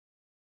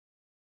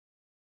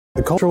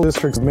The cultural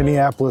districts of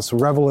Minneapolis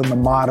revel in the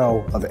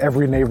motto of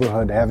every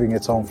neighborhood having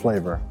its own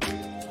flavor.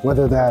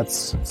 Whether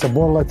that's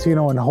Sabor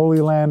Latino in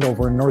Holy Land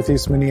over in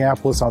Northeast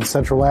Minneapolis on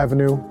Central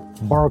Avenue,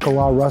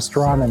 Baracala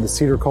Restaurant and the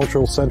Cedar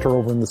Cultural Center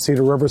over in the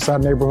Cedar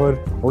Riverside neighborhood,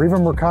 or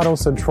even Mercado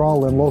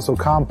Central in Los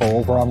Ocampo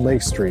over on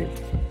Lake Street.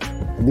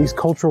 And these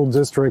cultural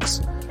districts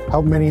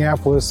help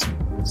Minneapolis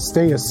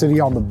stay a city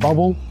on the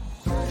bubble,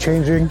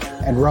 changing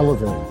and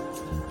relevant,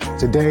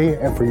 today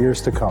and for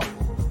years to come.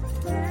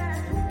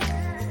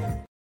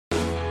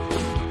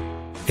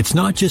 It's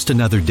not just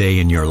another day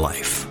in your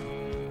life.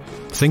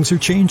 Things are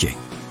changing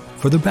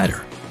for the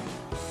better.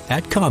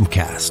 At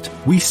Comcast,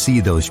 we see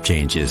those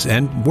changes,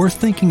 and we're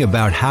thinking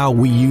about how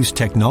we use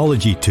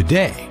technology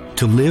today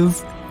to live,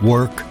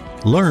 work,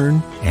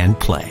 learn, and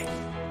play.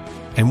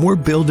 And we're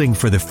building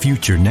for the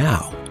future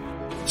now,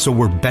 so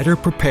we're better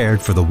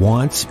prepared for the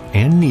wants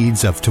and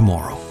needs of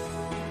tomorrow.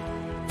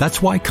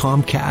 That's why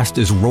Comcast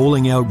is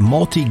rolling out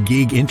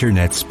multi-gig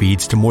internet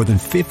speeds to more than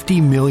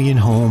 50 million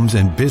homes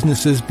and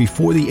businesses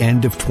before the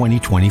end of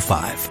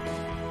 2025,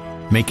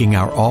 making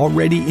our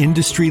already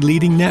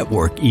industry-leading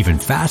network even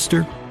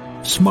faster,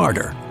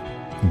 smarter,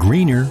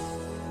 greener,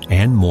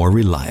 and more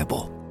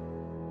reliable.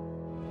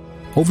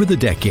 Over the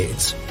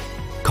decades,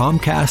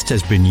 Comcast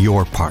has been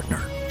your partner,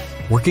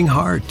 working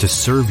hard to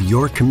serve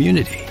your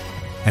community,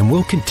 and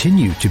will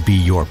continue to be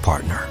your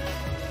partner.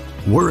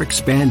 We're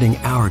expanding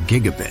our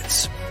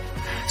gigabits,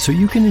 so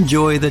you can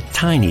enjoy the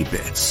tiny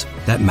bits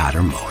that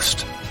matter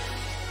most.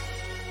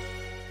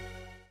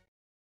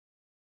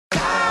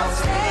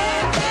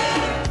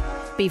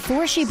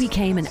 Before she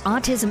became an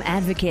autism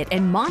advocate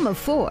and mom of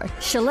four,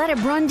 Sheletta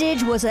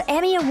Brundage was an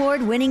Emmy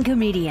Award-winning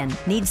comedian.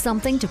 Need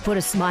something to put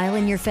a smile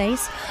in your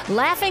face?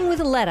 Laughing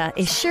with Letta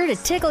is sure to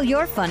tickle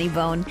your funny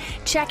bone.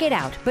 Check it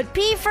out, but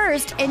pee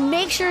first and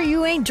make sure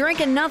you ain't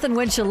drinking nothing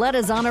when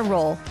Sheletta's on a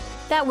roll.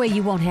 That way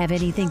you won't have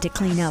anything to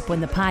clean up when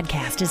the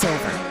podcast is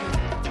over.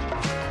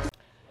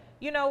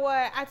 You know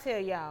what? I tell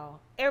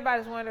y'all,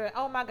 everybody's wondering,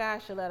 oh my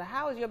gosh, Sheletta,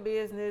 how is your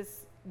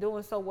business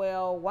doing so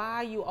well? Why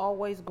are you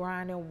always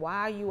grinding?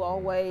 Why are you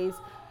always,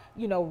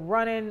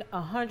 running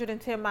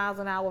 110 miles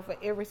an hour for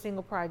every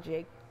single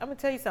project? I'm going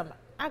to tell you something.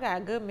 I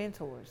got good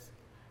mentors.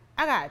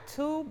 I got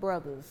two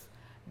brothers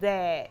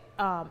that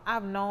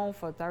I've known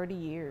for 30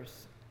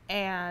 years.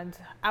 And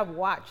I've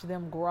watched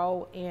them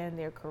grow in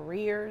their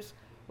careers,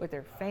 with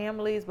their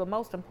families, but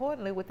most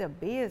importantly, with their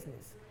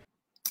business.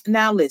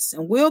 Now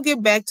listen, we'll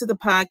get back to the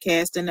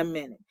podcast in a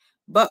minute.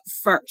 But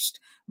first,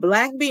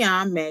 Black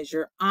Beyond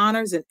Measure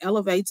honors and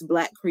elevates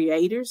Black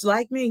creators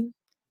like me,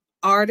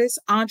 artists,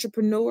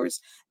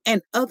 entrepreneurs,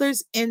 and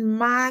others in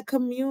my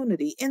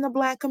community, in the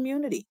Black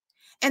community.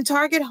 And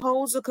Target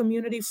holds the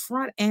community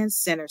front and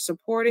center,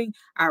 supporting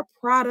our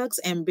products,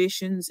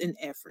 ambitions, and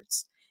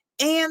efforts,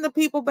 and the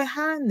people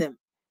behind them,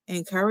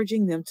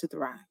 encouraging them to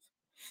thrive.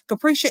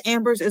 Capricia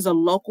Ambers is a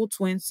local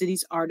Twin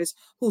Cities artist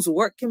whose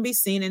work can be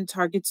seen in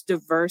Target's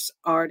Diverse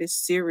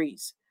Artist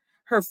Series.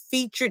 Her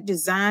featured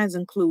designs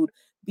include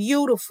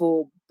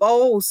beautiful,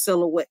 bold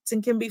silhouettes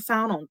and can be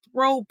found on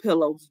throw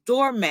pillows,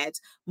 doormats,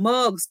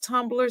 mugs,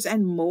 tumblers,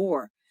 and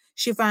more.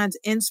 She finds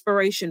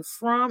inspiration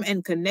from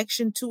and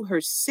connection to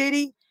her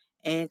city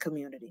and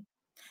community.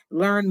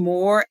 Learn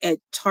more at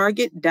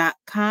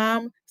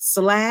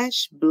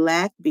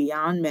target.com/Black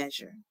Beyond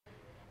Measure.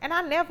 And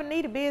I never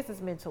needed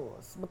business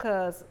mentors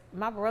because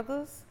my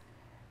brothers,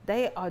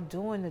 they are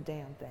doing the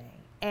damn thing.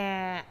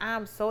 And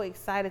I'm so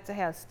excited to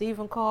have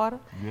Stephen Carter,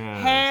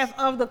 half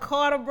of the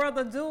Carter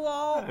brother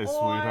duo, hey,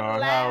 on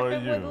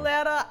Laughing with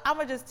Letta. I'm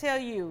going to just tell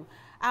you,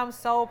 I'm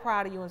so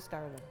proud of you and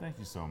Sterling. Thank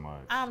you so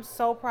much. I'm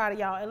so proud of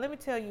y'all. And let me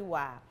tell you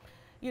why.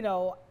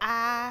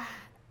 I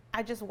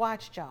just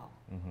watched y'all.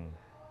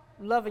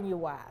 Loving your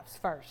wives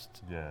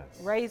first. Yes.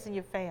 Raising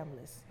your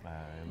families.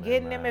 Amen.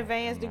 Getting them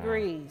advanced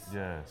degrees.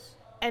 Yes.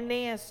 And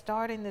then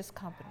starting this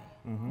company.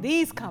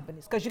 These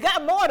companies, because you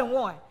got more than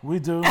one. We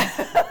do.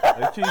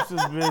 It keeps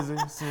us busy.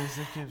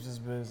 Seriously, it keeps us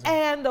busy.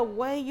 And the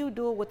way you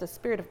do it with the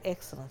spirit of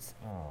excellence.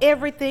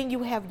 Everything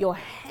you have your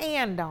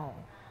hand on,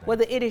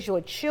 whether it is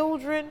your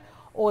children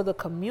or the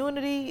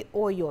community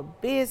or your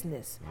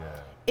business,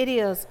 it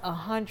is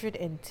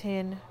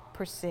 110%.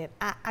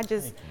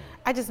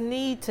 I just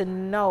need to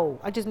know,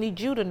 I just need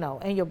you to know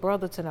and your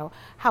brother to know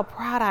how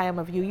proud I am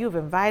of you. You've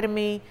invited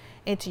me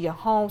into your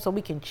home so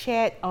we can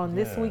chat on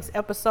this week's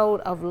episode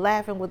of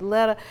Laughing with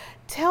Letta.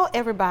 Tell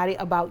everybody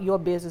about your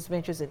business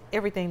ventures and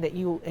everything that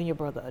you and your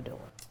brother are doing.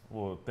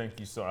 Well,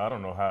 thank you. So I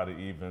don't know how to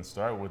even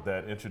start with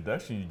that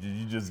introduction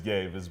you just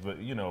gave us,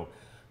 but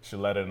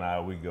Sheletta and I,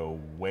 we go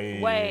way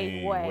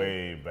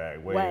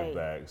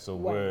back. So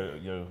we're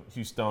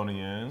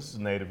Houstonians,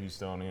 native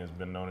Houstonians,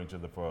 been knowing each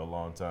other for a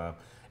long time.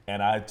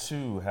 And I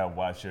too have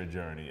watched your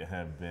journey and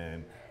have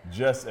been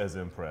just as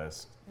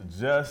impressed,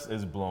 just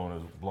as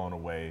blown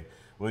away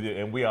with you.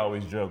 And we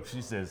always joke. She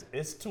says,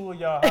 "It's two of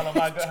y'all. How am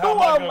I going to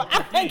compete?"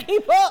 I can't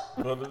keep up.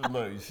 But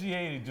look, she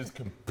ain't just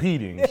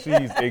competing.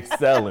 She's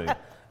excelling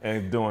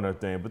and doing her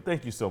thing. But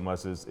thank you so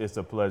much. It's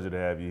a pleasure to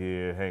have you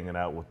here, hanging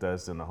out with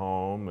us in the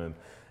home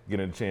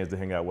getting a chance to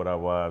hang out with our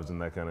wives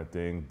and that kind of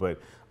thing. But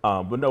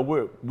no,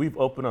 we've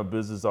opened up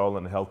business all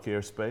in the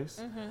healthcare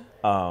space.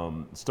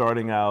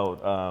 Starting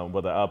out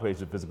with an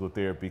outpatient physical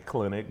therapy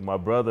clinic. My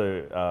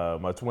brother,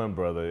 my twin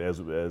brother, as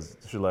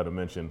Sheletta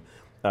mentioned,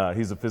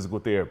 he's a physical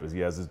therapist.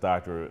 He has his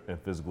doctorate in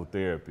physical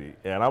therapy.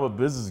 And I'm a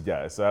business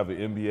guy, so I have an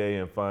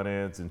MBA in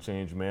finance and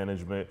change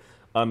management,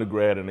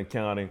 undergrad in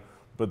accounting.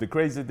 But the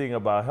crazy thing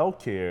about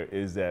healthcare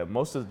is that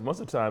most of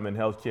the time in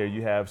healthcare,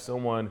 you have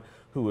someone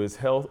who is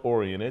health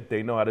oriented.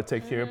 They know how to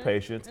take care of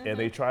patients, and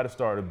they try to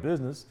start a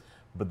business,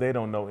 but they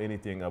don't know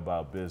anything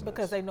about business.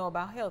 Because they know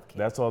about healthcare.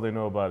 That's all they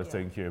know about is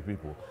taking care of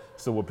people.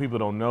 So what people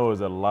don't know is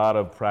that a lot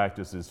of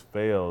practices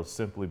fail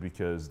simply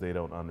because they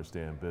don't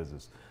understand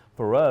business.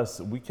 For us,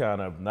 we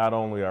kind of, not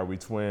only are we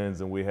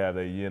twins and we have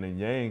a yin and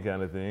yang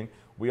kind of thing,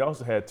 we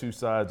also had two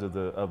sides of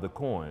the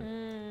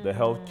coin. The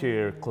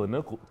healthcare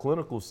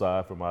clinical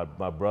side from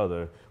my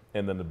brother,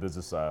 and then the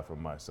business side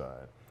from my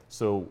side.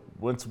 So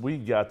once we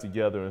got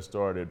together and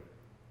started,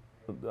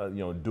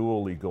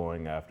 dually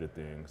going after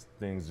things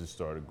just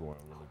started going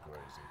really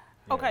crazy.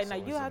 Okay, so now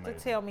you it's have to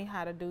amazing. tell me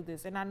how to do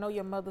this, and I know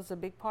your mother's a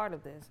big part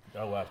of this.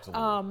 Oh,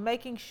 absolutely.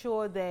 Making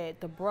sure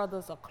that the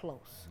brothers are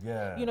close.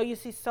 Yeah. You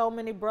see so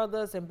many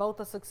brothers and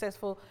both are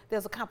successful.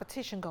 There's a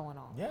competition going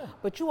on. Yeah.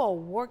 But you all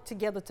work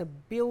together to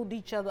build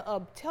each other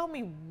up. Tell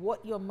me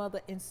what your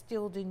mother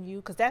instilled in you,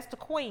 because that's the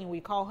queen.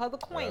 We call her the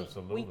queen.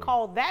 Absolutely. We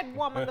call that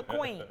woman the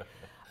queen.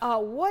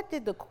 What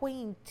did the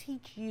queen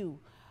teach you?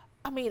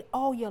 I mean,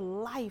 all your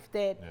life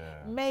that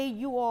made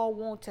you all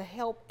want to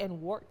help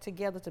and work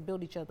together to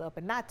build each other up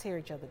and not tear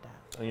each other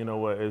down. You know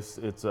what?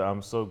 It's.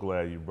 I'm so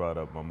glad you brought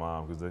up my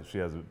mom, because she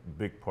has a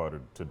big part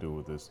to do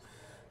with this.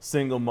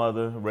 Single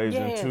mother,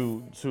 raising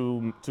two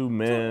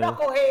men,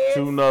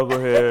 two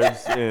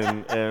knuckleheads,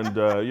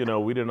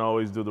 and we didn't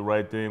always do the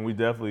right thing. We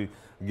definitely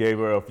gave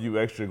her a few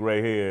extra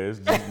gray hairs,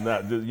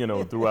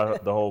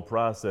 throughout the whole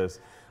process.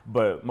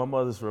 But my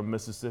mother's from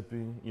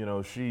Mississippi.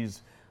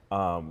 She's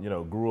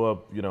grew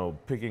up,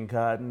 picking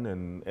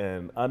cotton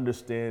and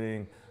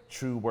understanding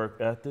true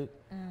work ethic.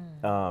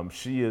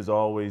 She has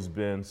always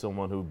been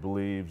someone who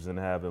believes in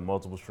having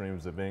multiple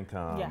streams of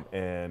income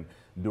and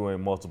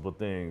doing multiple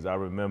things. I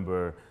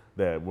remember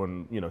that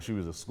when, she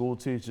was a school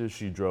teacher,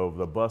 she drove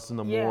the bus in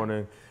the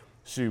morning.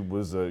 She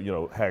was,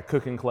 had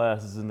cooking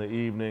classes in the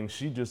evening.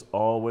 She just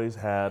always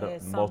had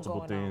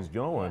multiple things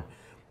going.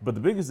 But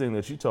the biggest thing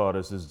that she taught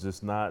us is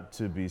just not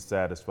to be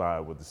satisfied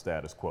with the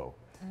status quo.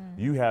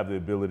 You have the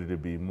ability to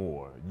be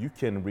more. You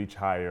can reach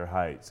higher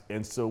heights.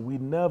 And so we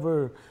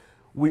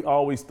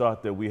always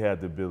thought that we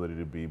had the ability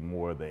to be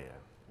more than.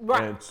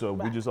 Right. And so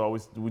we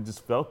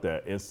just felt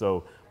that. And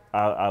so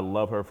I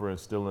love her for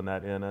instilling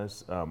that in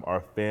us.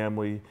 Our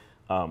family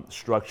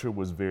structure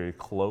was very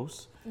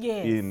close.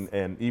 Yes.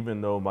 And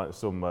even though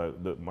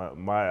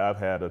I've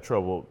had a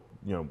troubled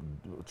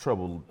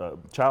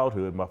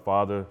childhood. My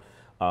father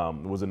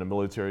was in the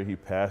military. He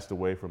passed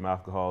away from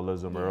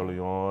alcoholism early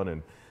on,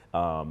 and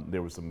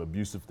there were some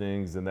abusive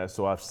things in that.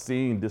 So I've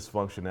seen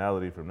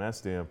dysfunctionality from that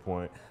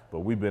standpoint, but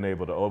we've been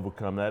able to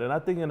overcome that. And I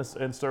think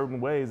in certain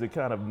ways, it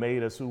kind of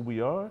made us who we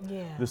are.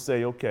 To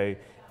say, okay,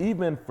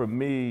 even for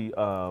me,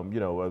 I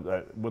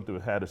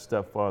had a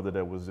stepfather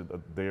that was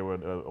they were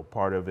a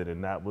part of it,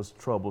 and that was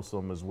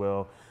troublesome as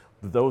well.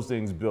 But those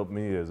things built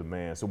me as a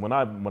man. So when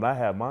I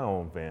had my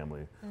own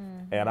family,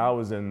 and I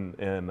was in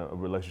a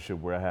relationship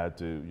where I had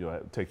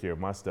to take care of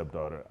my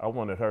stepdaughter, I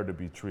wanted her to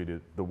be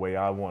treated the way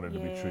I wanted to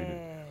be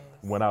treated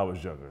when I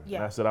was younger. And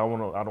I said, I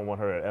don't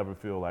want her to ever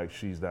feel like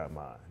she's not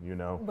mine,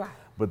 Right.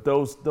 But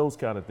those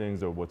kind of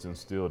things are what's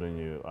instilled in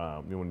you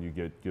when you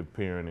get good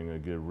parenting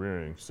and good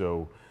rearing.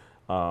 So,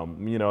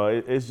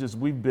 it's just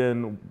we've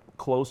been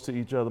close to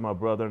each other, my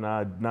brother and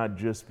I, not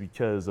just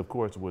because, of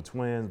course, we're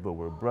twins, but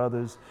we're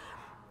brothers.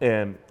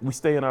 And we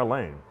stay in our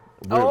lane.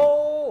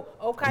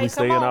 Okay. We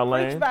stay in our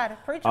lane.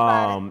 Preach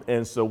about it.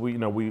 And so we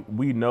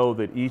know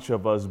that each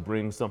of us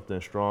brings something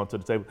strong to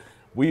the table.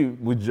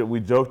 We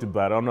joked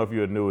about it. I don't know if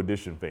you're a New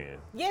Edition fan.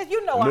 Yes,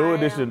 I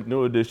am.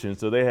 New Edition.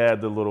 So they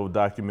had the little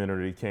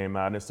documentary that came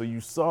out, and so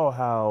you saw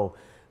how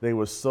they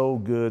were so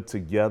good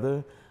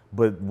together.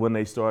 But when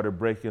they started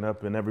breaking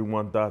up, and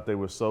everyone thought they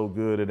were so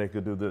good and they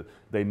could do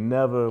they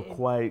never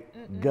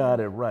quite got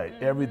it right.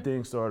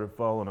 Everything started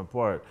falling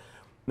apart.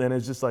 And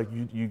it's just like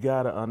you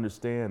got to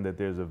understand that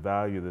there's a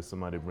value that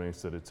somebody brings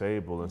to the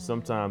table, and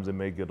sometimes it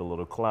may get a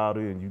little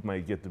cloudy, and you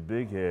might get the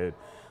big head,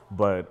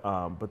 but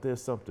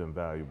there's something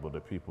valuable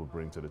that people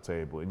bring to the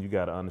table, and you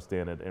got to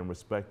understand it and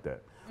respect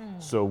that.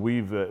 So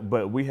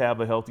but we have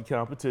a healthy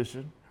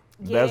competition.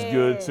 That's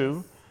good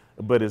too,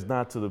 but it's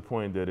not to the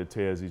point that it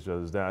tears each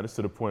other's down. It's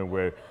to the point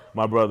where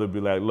my brother would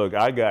be like, "Look,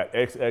 I got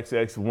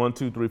XXX 1,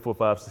 2, 3, 4,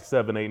 5, 6,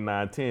 7, 8,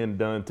 9, 10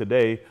 done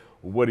today.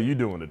 What are you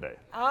doing today?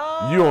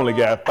 You only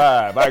got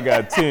 5. I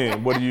got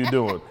 10. What are you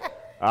doing?"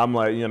 I'm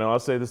like, I'll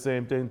say the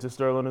same thing to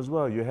Sterling as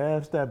well. You're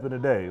half-stepping a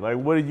day. Like,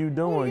 what are you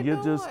doing?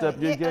 You just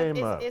step your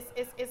game up.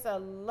 It's a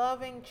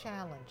loving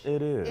challenge.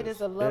 It is. It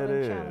is a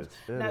loving challenge.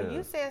 Now,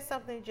 you said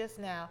something just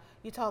now.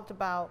 You talked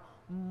about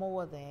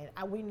more than.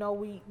 We know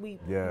we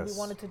Yes.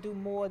 wanted to do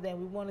more than.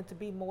 We wanted to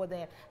be more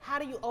than. How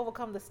do you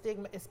overcome the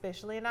stigma,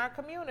 especially in our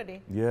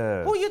community?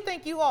 Yes. Who you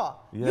think you are?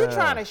 Yeah. You're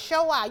trying to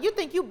show out. You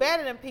think you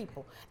better than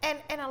people. And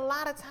a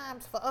lot of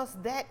times for us,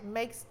 that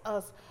makes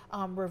us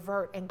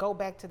revert and go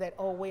back to that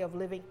old way of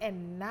living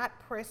and not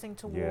pressing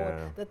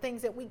toward the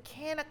things that we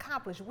can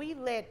accomplish. We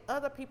let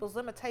other people's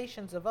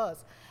limitations of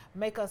us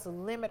make us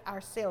limit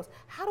ourselves.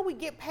 How do we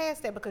get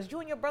past that? Because you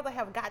and your brother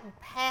have gotten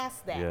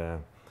past that. Yeah.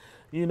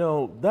 You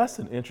know, that's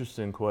an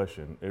interesting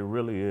question. It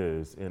really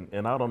is.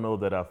 And I don't know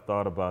that I've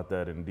thought about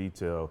that in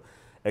detail,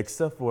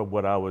 except for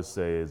what I would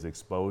say is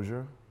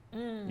exposure,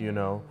 you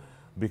know,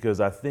 because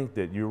I think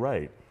that you're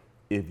right.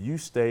 If you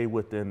stay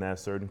within that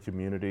certain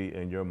community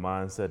and your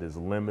mindset is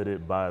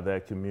limited by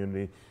that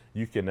community,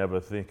 you can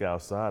never think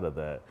outside of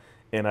that.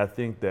 And I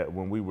think that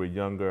when we were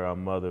younger, our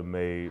mother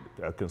made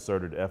a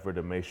concerted effort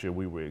to make sure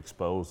we were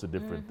exposed to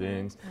different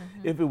things.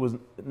 If it was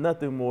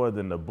nothing more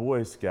than the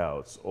Boy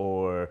Scouts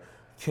or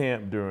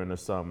camp during the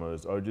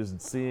summers or just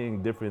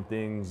seeing different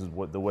things,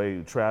 the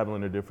way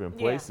traveling to different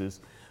places,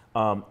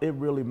 it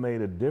really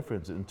made a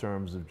difference in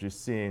terms of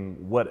just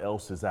seeing what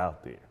else is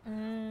out there.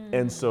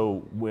 And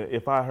so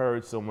if I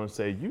heard someone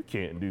say, you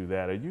can't do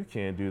that or you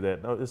can't do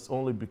that, no, it's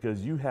only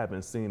because you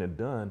haven't seen it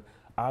done.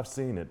 I've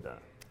seen it done.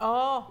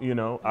 Oh. You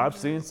know, I've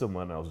seen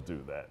someone else do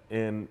that.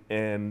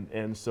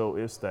 And so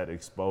it's that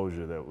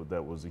exposure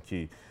that was the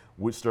key.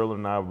 Which Sterling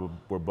and I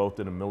were both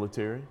in the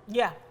military.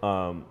 Yeah.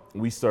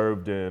 We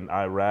served in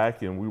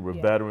Iraq and we were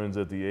veterans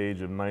at the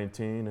age of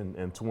 19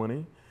 and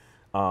 20.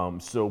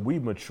 So we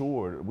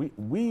matured.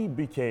 We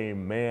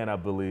became man, I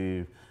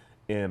believe,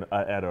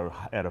 at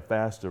a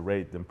faster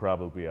rate than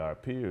probably our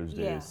peers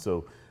did. Yeah.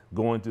 So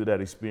going through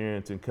that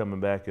experience and coming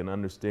back and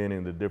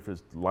understanding the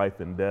difference, life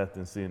and death,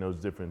 and seeing those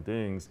different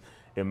things,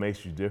 it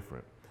makes you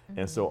different.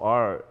 And so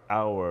our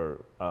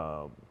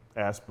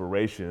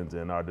aspirations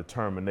and our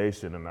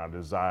determination and our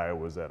desire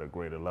was at a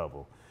greater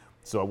level.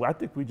 So I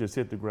think we just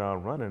hit the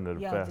ground running at a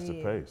faster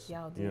pace.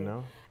 Y'all did. You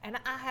know? And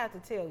I have to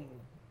tell you,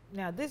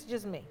 now this is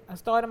just me. I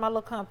started my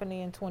little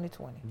company in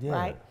 2020,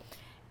 right?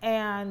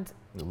 And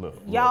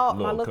y'all,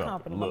 my little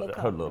company, in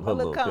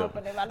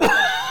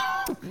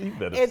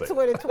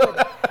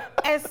 2020.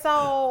 And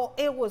so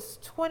it was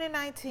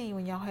 2019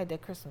 when y'all had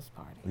that Christmas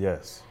party.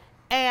 Yes.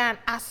 And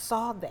I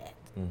saw that.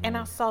 And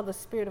I saw the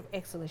spirit of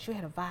excellence. You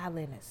had a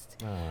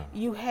violinist.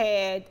 You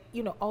had,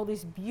 you know, all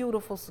these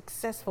beautiful,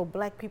 successful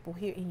Black people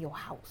here in your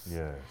house.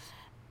 Yes.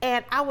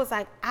 And I was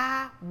like,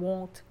 I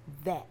want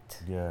that.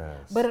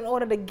 Yes. But in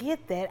order to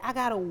get that, I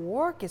gotta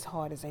work as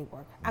hard as they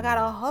work. I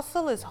gotta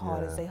hustle as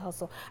hard as they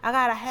hustle. I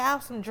gotta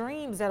have some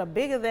dreams that are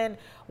bigger than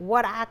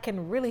what I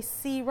can really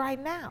see right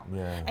now.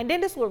 Yeah. And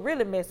then this would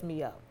really mess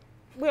me up.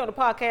 We on the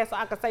podcast, so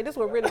I can say this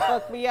would really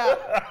fuck me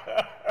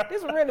up.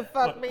 This would really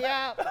fuck me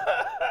up.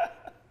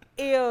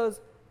 Is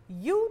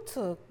you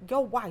took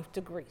your wife to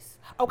Greece.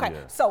 Okay,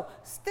 so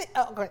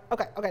okay,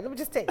 let me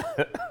just tell you.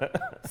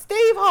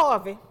 Steve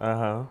Harvey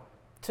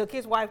took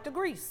his wife to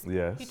Greece.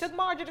 Yes. He took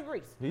Margie to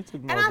Greece. He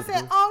took and I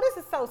said, oh,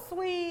 this is so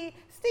sweet.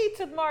 Steve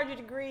took Margie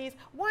to Greece.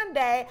 One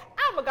day,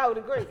 I'm going to go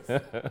to Greece.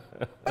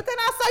 But then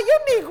I saw you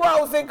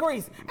Negroes in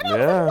Greece. And I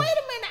was like, wait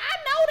a minute, I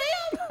know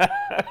them.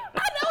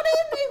 I know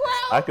these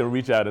Negroes. I can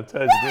reach out and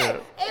touch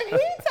them. If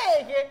he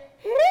taking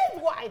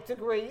his wife to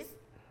Greece,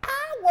 I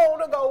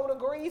want to go to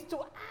Greece too.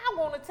 I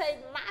want to take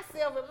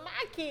myself and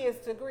my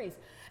kids to Greece.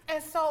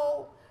 And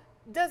so,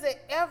 does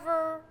it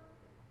ever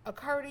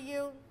occur to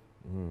you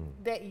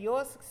that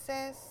your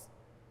success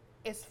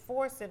is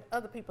forcing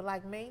other people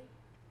like me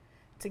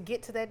to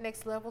get to that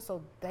next level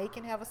so they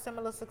can have a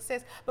similar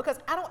success? Because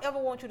I don't ever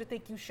want you to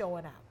think you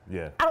showing out.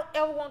 Yeah. I don't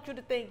ever want you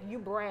to think you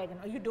bragging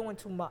or you doing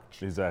too much.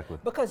 Exactly.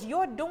 Because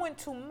you're doing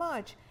too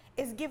much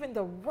is giving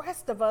the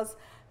rest of us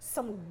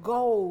some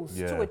goals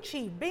to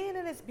achieve. Being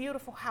in this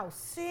beautiful house,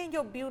 seeing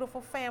your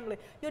beautiful family,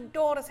 your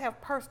daughters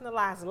have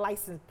personalized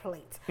license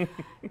plates. I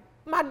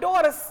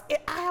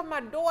have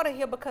my daughter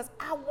here because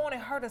I wanted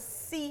her to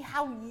see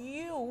how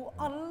you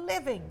are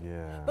living.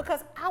 Yeah.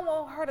 Because I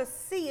want her to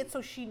see it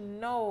so she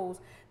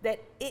knows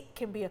that it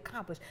can be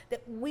accomplished,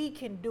 that we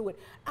can do it.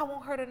 I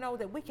want her to know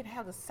that we can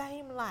have the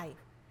same life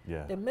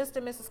that Mr.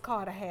 and Mrs.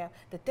 Carter have,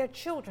 that their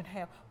children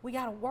have. We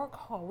got to work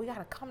hard. We got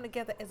to come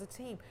together as a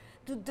team.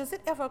 Does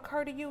it ever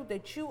occur to you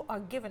that you are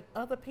giving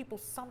other people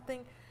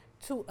something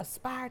to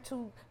aspire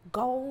to,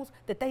 goals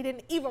that they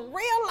didn't even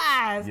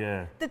realize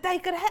that they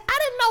could have? I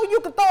didn't know you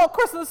could throw a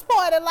Christmas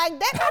party like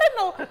that. I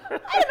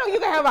didn't know you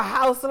could have a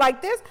house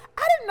like this.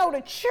 I didn't know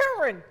the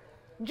children,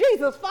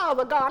 Jesus,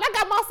 Father, God. I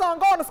got my son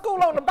going to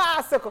school on the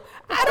bicycle.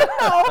 I didn't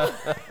know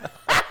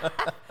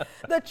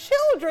the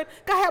children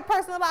could have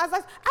personalized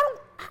lives.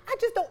 I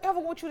just don't ever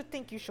want you to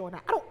think you're showing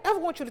out. I don't ever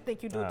want you to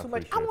think you're doing too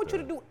much. I want you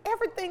to do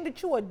everything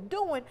that you are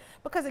doing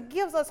because it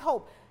gives us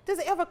hope. Does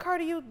it ever occur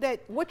to you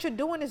that what you're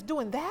doing is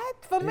doing that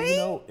for me? You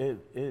know,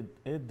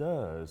 it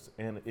does,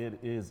 and it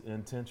is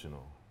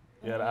intentional.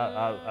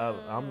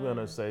 I'm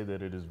gonna say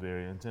that it is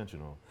very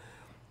intentional.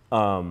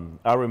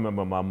 I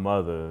remember my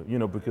mother, you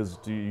know, because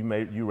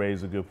you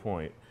raised a good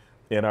point.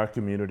 in our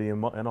community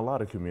and a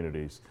lot of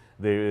communities,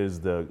 there is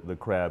the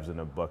crabs in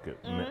a bucket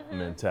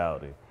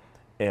mentality.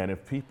 And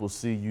if people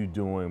see you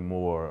doing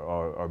more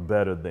or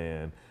better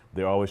than,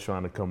 they're always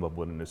trying to come up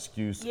with an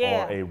excuse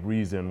or a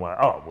reason why,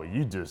 oh, well,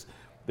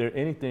 they're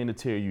anything to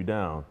tear you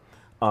down.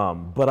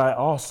 But I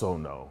also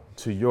know,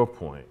 to your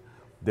point,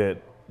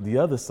 that the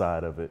other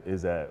side of it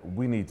is that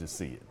we need to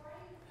see it.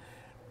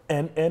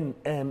 And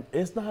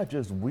it's not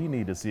just we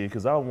need to see it,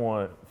 because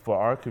for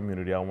our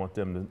community, I want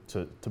them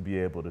to be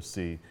able to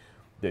see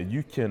that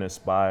you can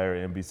aspire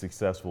and be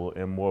successful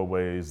in more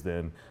ways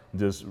than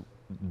just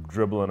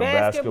dribbling a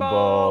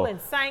basketball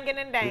and singing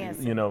and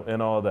dancing,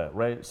 and all that,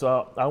 right?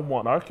 So I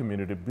want our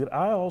community, but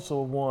I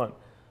also want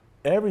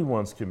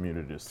everyone's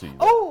community to see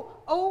that.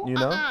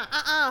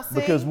 See?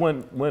 Because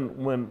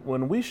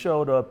when we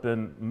showed up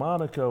in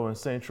Monaco and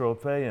Saint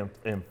Tropez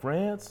in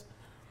France,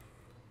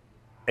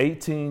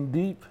 18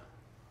 deep,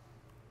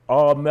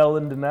 all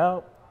melaned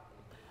out,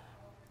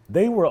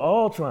 they were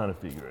all trying to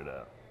figure it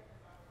out.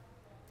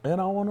 And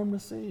I want them to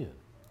see it.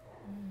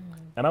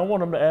 And I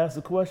want them to ask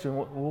the question,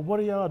 well, what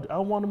are y'all? I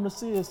want them to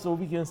see it so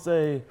we can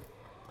say,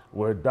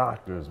 we're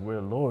doctors,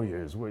 we're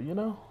lawyers,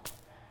 And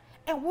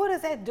what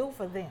does that do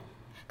for them?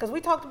 Because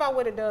we talked about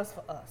what it does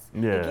for us.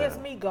 Yeah. It gives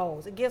me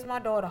goals. It gives my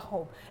daughter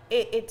hope.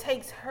 It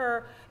takes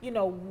her,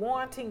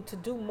 wanting to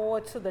do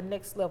more to the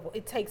next level.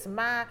 It takes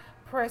my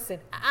person.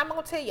 I'm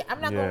gonna tell you,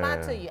 I'm not gonna lie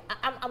to you.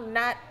 I'm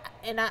not,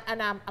 and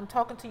I'm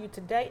talking to you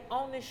today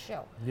on this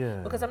show.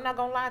 Yeah. Because I'm not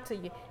gonna lie to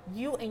you.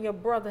 You and your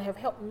brother have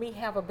helped me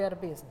have a better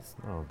business.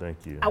 Oh,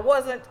 thank you. I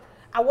wasn't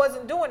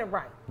doing it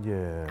right.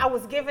 Yeah. I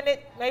was giving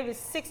it maybe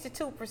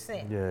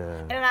 62%. Yeah.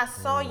 And then I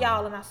saw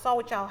y'all and I saw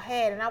what y'all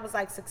had, and I was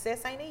like,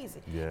 success ain't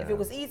easy. Yeah. If it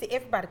was easy,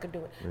 everybody could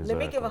do it. Let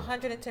me give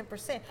 110%.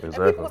 Exactly. And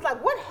people was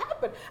like, what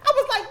happened? I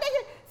was like,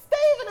 nigga,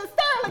 Steven and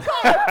Sterling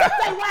called took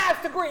their wives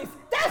to Greece.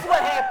 That's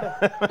what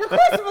happened. The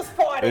Christmas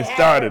party It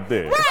started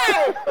there.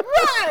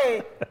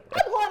 Right.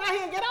 I'm going out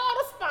here and get all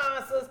the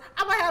sponsors.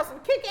 I'm going to have some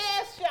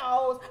kick-ass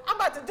shows. I'm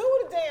about to do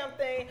the damn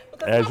thing.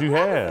 Because As my you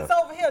brother have. is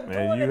over here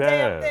doing the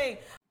damn thing.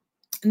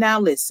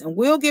 Now listen,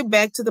 we'll get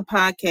back to the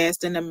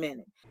podcast in a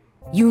minute.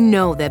 You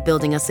know that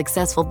building a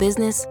successful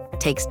business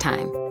takes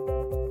time.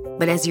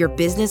 But as your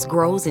business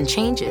grows and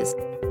changes,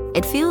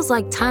 it feels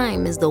like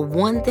time is the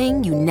one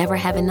thing you never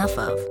have enough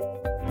of.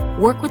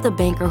 Work with a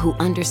banker who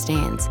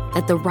understands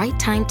that the right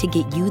time to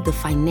get you the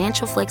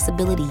financial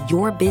flexibility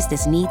your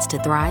business needs to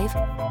thrive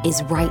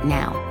is right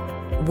now.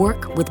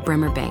 Work with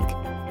Bremer Bank,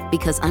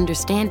 because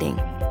understanding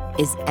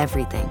is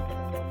everything.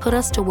 Put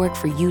us to work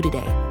for you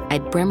today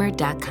at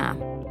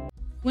bremer.com.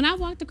 When I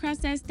walked across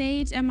that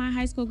stage at my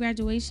high school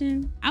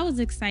graduation, I was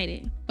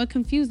excited, but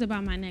confused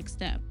about my next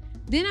step.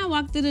 Then I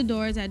walked through the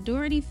doors at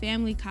Doherty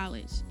Family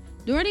College.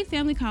 Doherty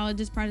Family College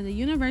is part of the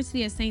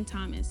University of St.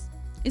 Thomas.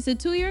 It's a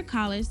 2-year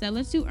college that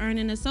lets you earn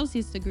an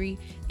associate's degree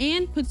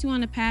and puts you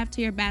on a path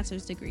to your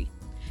bachelor's degree.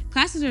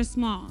 Classes are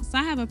small, so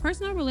I have a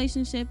personal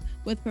relationship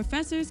with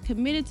professors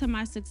committed to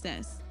my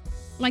success.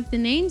 Like the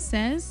name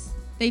says,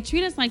 they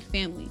treat us like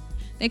family.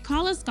 They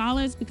call us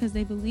scholars because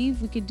they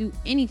believe we could do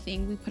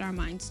anything we put our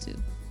minds to.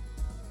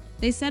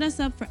 They set us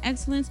up for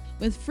excellence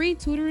with free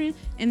tutoring,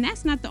 and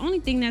that's not the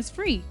only thing that's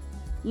free.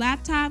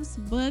 Laptops,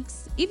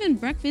 books, even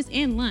breakfast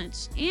and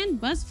lunch,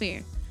 and bus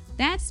fare.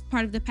 That's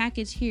part of the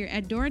package here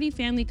at Doherty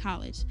Family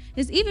College.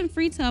 It's even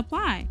free to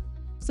apply.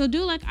 So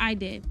do like I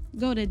did.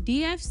 Go to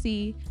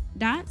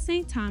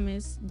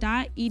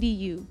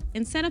dfc.stthomas.edu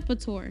and set up a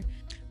tour.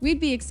 We'd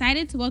be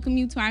excited to welcome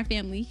you to our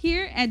family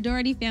here at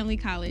Doherty Family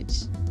College.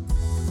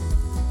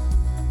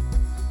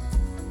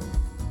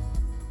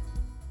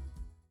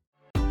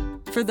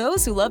 For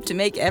those who love to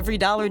make every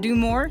dollar do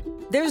more,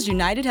 there's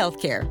United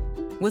Healthcare.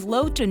 With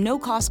low to no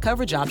cost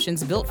coverage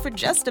options built for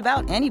just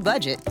about any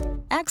budget,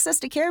 access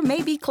to care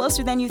may be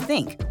closer than you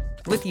think.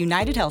 With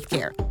United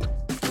Healthcare.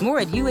 More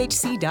at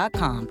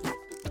uhc.com.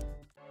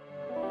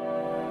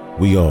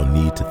 We all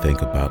need to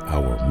think about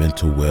our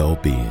mental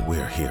well-being.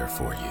 We're here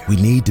for you. We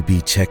need to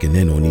be checking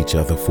in on each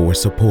other for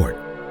support.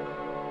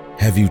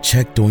 Have you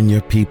checked on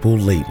your people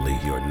lately?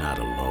 You're not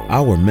alone.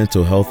 Our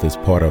mental health is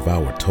part of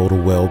our total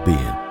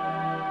well-being.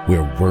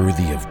 We're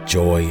worthy of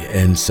joy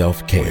and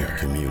self-care.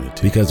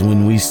 Community. Because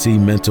when we see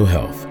mental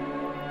health,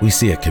 we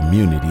see a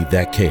community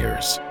that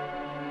cares.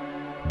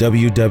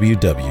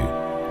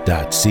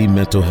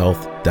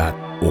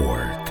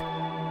 www.cmentalhealth.org.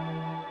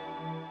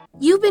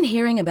 You've been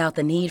hearing about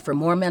the need for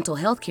more mental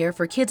health care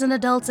for kids and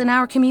adults in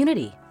our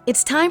community.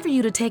 It's time for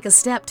you to take a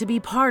step to be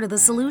part of the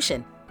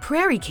solution.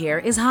 Prairie Care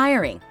is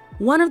hiring.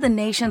 One of the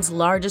nation's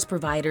largest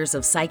providers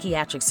of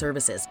psychiatric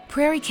services,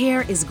 Prairie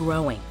Care is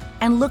growing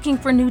and looking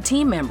for new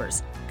team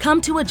members.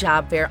 Come to a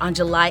job fair on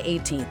July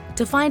 18th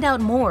to find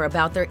out more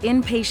about their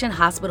inpatient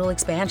hospital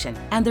expansion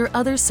and their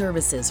other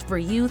services for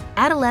youth,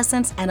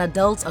 adolescents, and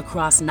adults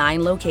across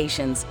 9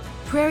 locations.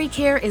 Prairie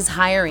Care is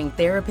hiring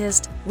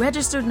therapists,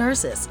 registered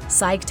nurses,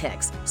 psych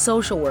techs,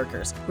 social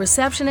workers,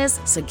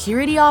 receptionists,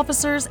 security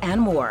officers, and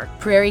more.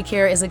 Prairie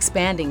Care is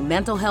expanding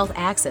mental health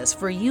access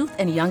for youth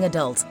and young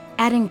adults,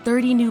 adding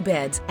 30 new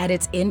beds at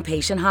its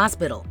inpatient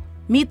hospital.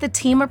 Meet the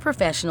team of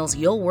professionals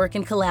you'll work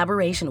in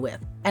collaboration with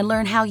and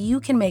learn how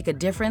you can make a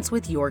difference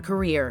with your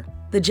career.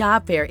 The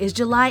job fair is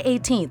July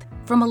 18th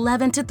from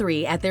 11 to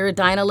 3 at their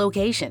Edina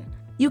location.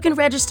 You can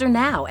register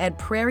now at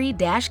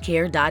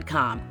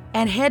prairie-care.com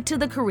and head to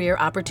the Career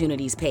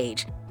Opportunities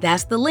page.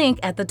 That's the link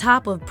at the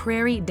top of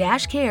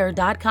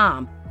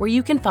prairie-care.com where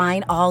you can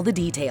find all the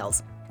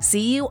details.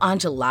 See you on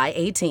July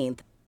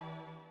 18th.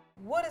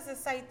 What does it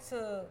say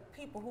to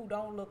people who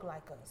don't look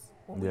like us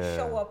when we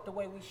show up the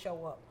way we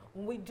show up?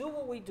 When we do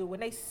what we do,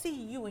 when they see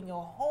you and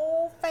your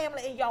whole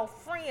family and your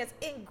friends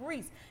in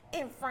Greece,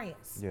 in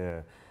France. Yeah.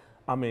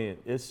 I mean,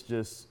 it's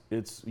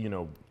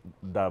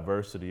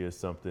diversity is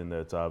something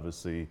that's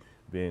obviously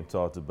being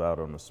talked about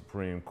on the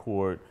Supreme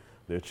Court.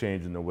 They're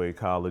changing the way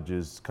college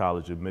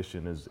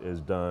admission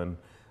is done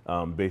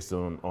based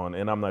on,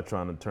 and I'm not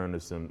trying to turn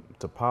this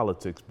into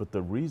politics, but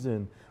the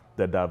reason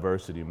that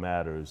diversity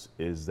matters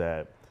is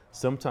that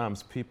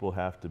sometimes people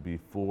have to be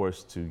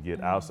forced to get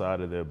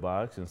outside of their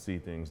box and see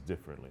things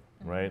differently,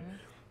 right?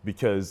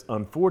 Because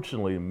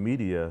unfortunately,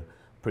 media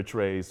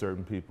portrays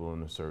certain people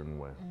in a certain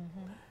way.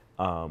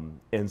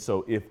 And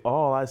so if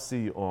all I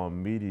see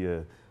on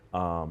media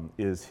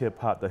is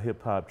the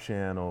hip hop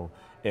channel,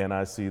 and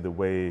I see the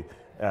way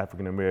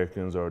African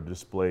Americans are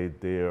displayed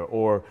there,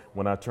 or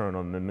when I turn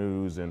on the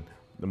news and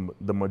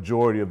the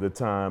majority of the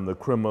time the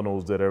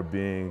criminals that are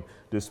being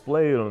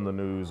displayed on the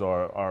news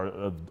are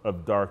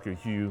of darker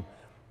hue,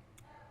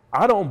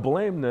 I don't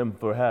blame them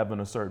for having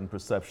a certain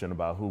perception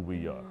about who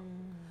we are,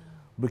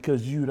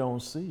 because you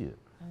don't see it.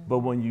 But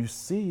when you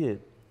see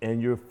it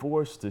and you're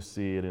forced to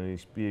see it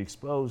and be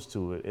exposed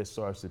to it, it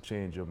starts to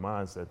change your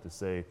mindset to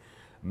say,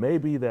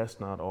 maybe that's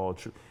not all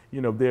true.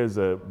 You know,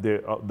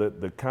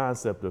 the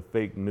concept of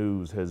fake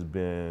news has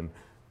been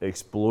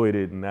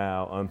exploited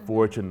now,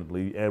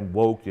 unfortunately, and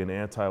woke and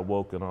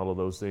anti-woke and all of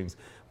those things.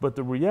 But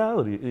the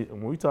reality,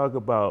 when we talk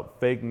about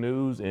fake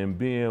news and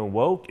being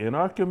woke in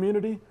our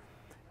community,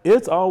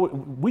 there's always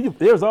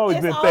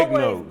been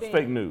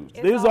fake news.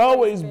 There's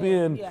always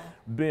been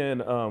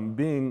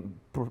being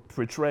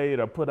portrayed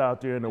or put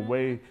out there in a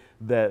way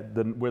that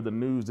where the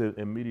news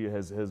and media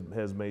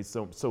has made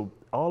so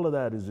all of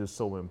that is just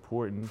so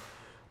important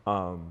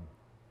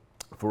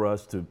for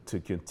us to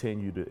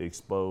continue to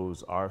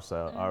expose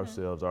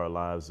ourselves, our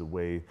lives, the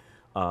way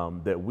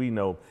that we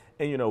know.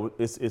 And you know,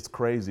 it's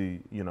crazy.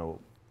 You know,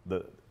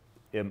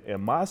 in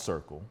my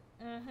circle.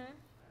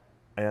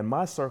 And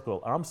my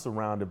circle, I'm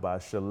surrounded by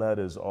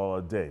Shelettas all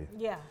day.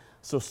 Yeah.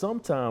 So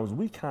sometimes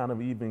we kind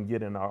of even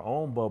get in our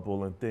own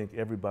bubble and think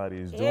everybody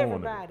is doing it.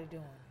 Everybody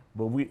doing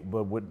it.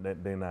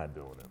 But they're not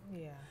doing it.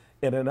 Yeah.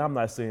 And then I'm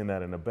not saying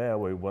that in a bad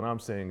way. What I'm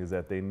saying is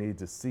that they need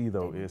to see,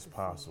 though, it's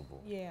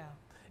possible. Yeah.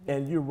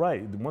 And you're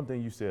right. The one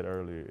thing you said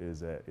earlier is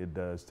that it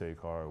does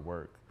take hard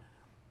work.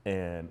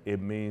 And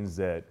it means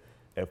that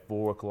at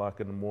 4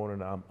 o'clock in the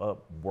morning, I'm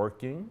up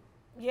working.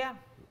 Yeah.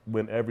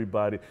 When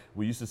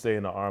we used to say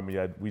in the Army,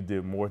 we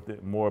did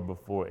more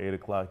before 8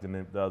 o'clock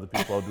than the other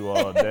people do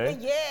all day.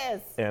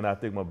 Yes. And I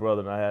think my brother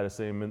and I had the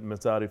same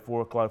mentality.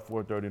 4 o'clock,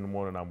 4:30 in the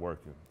morning, I'm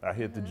working. I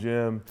hit the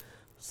gym,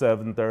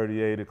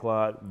 7:30, 8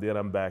 o'clock. Then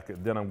I'm back.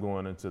 Then I'm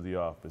going into the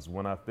office.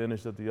 When I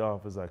finish at the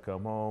office, I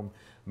come home,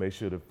 make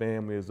sure the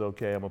family is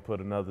okay. I'm gonna put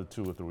another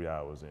 2 or 3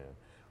 hours in.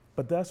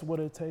 But that's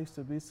what it takes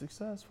to be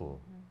successful.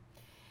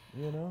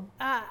 You know.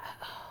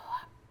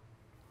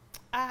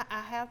 I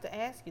have to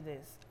ask you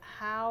this.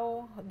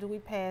 How do we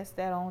pass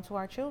that on to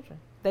our children?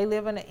 They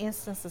live in an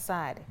instant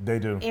society. They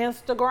do.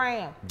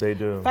 Instagram. They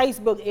do.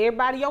 Facebook,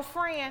 everybody your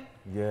friend.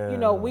 Yeah. You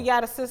know, we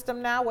got a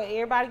system now where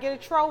everybody get a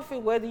trophy,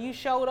 whether you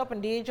showed up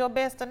and did your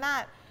best or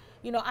not.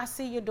 You know, I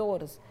see your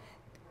daughters.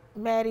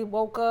 Maddie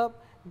woke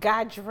up,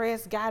 got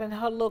dressed, got in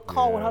her little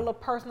car with her little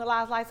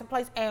personalized license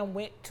plate and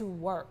went to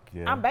work.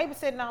 Yeah. I'm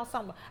babysitting all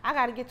summer. I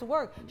got to get to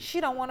work.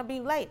 She don't want to be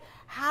late.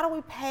 How do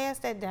we pass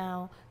that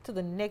down to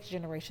the next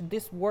generation,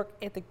 this work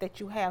ethic that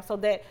you have, so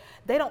that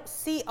they don't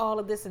see all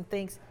of this and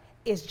thinks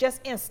it's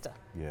just Insta.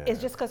 Yeah.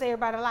 It's just because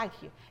everybody like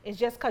you. It's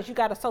just because you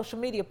got a social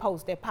media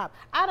post that pop.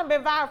 I done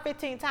been viral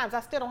 15 times. I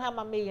still don't have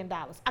my $1 million.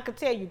 I can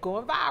tell you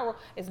going viral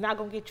is not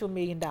going to get you $1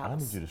 million. I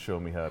need you to show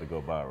me how to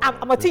go viral. I'm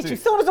going to teach you.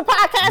 As soon as the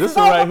podcast is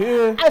over, right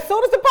here. As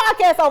soon as the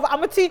podcast is over, I'm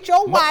going to teach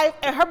your wife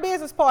and her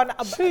business partner.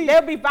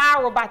 They'll be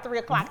viral by 3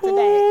 o'clock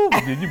today.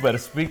 You better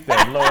speak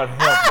that. Lord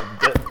help.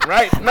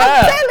 Right now.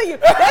 I'm telling you,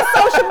 that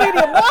social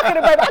media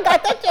marketing, baby, I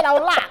got that shit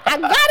on lock. I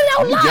got it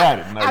on lock. You got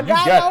it. No, I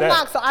got it on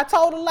lock. So I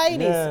told the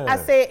ladies, I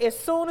said, as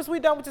soon as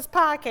we done with this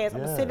podcast, I'm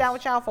going to sit down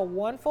with y'all for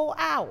 1 full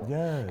hour.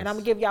 Yes. And I'm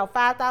going to give y'all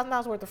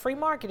 $5,000 worth of free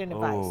marketing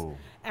advice.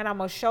 And I'm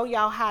going to show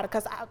y'all how to,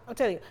 because I'll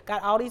tell you,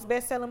 got all these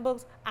best-selling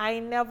books. I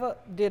ain't never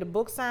did a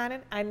book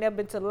signing. I ain't never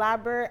been to the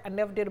library. I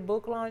never did a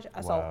book launch.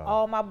 I sold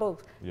all my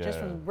books just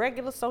from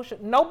regular social,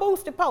 no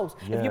boosted posts.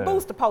 If you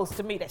boost the post,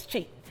 to me, that's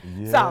cheating.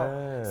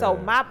 So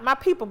my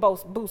people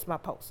boost my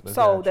posts.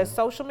 So that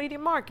social media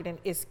marketing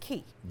is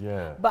key.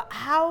 Yeah. But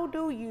how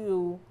do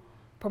you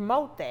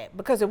promote that?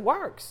 Because it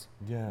works.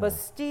 Yeah. But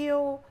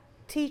still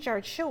teach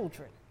our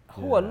children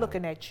who are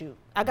looking at you.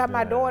 I got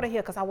my daughter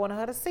here because I wanted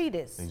her to see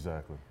this.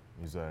 Exactly.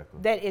 Exactly.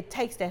 That it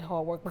takes that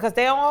hard work, because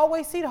they don't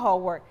always see the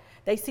hard work.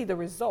 They see the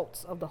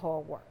results of the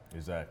hard work.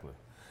 Exactly.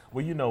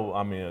 Well, you know,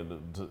 I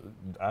mean,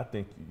 I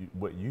think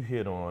what you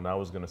hit on, I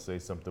was going to say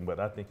something, but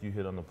I think you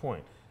hit on the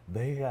point.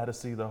 They got to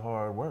see the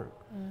hard work.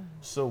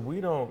 So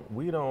we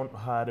don't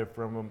hide it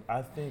from them.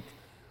 I think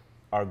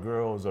our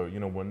girls are, you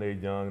know, when they're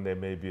young, they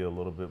may be a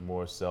little bit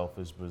more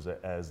selfish,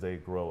 but as they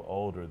grow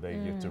older, they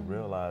get to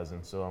realize.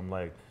 And so I'm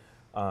like,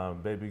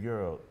 baby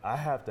girl, I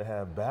have to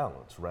have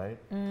balance, right?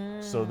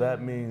 So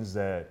that means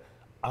that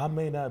I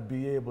may not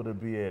be able to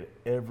be at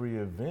every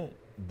event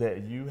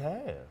that you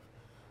have,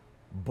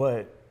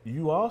 but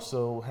you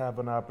also have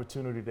an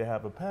opportunity to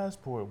have a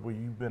passport where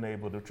you've been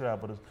able to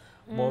travel to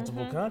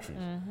multiple countries.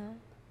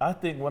 I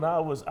think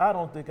I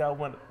don't think I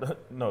went,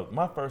 no,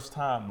 my first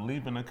time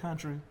leaving the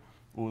country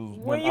was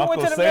when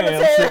Uncle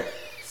Sam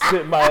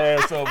sent my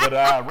ass over to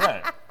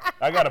Iraq.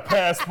 I got a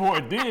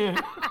passport then.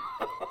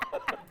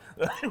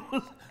 It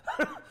was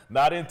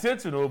not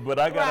intentional, but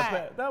I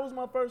got that was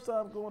my first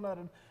time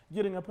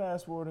getting a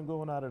passport and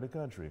going out of the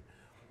country.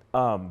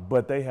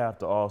 But they have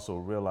to also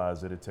realize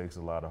that it takes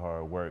a lot of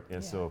hard work,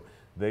 and so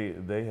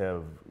they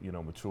have, you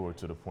know, matured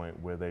to the point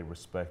where they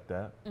respect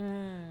that.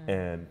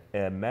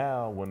 And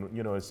now when,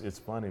 you know, it's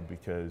funny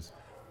because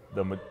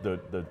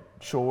the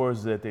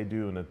chores that they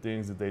do and the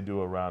things that they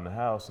do around the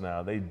house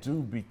now, they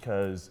do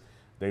because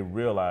they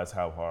realize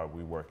how hard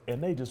we work,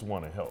 and they just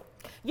want to help.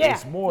 Yeah,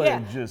 it's more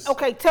than just.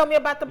 Okay, tell me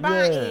about the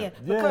buy-in,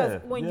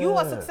 because when you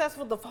are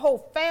successful, the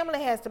whole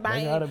family has to buy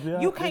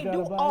in. You can't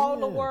do all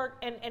the work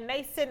and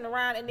they sitting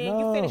around and then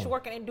you finish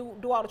working and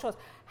do all the chores.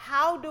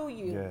 How do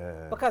you?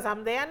 Because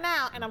I'm there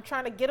now and I'm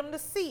trying to get them to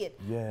see it.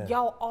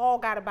 Y'all all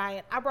got to buy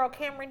in. I brought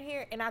Cameron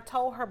here and I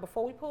told her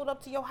before we pulled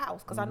up to your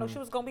house, because I know she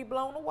was gonna be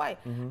blown away.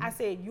 I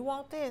said, you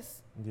want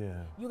this?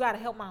 You got to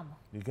help mama.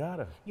 You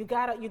gotta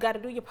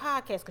do your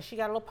podcast, because she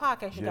got a little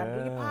podcast. You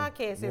gotta do your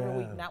podcast every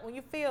week, not when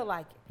you feel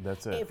like it.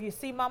 That's it. If you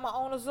see mama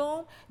on a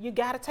Zoom, you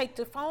gotta take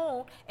the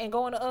phone and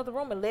go in the other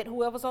room and let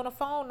whoever's on the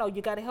phone know.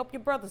 You gotta help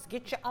your brothers,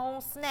 get your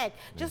own snack.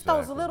 Just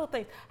those little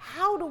things.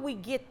 How do we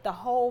get the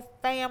whole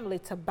family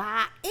to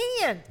buy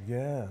in?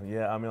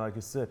 I mean, like I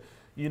said,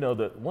 you know,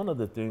 that one of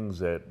the things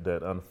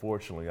that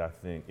unfortunately I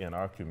think in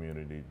our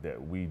community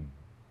that we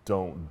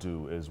don't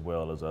do as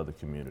well as other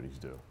communities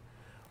do.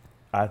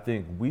 I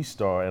think we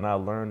start, and I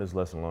learned this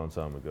lesson a long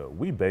time ago,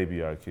 we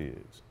baby our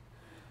kids.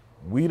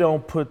 We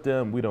don't put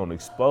them, we don't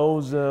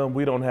expose them,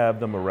 we don't have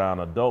them around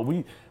adults.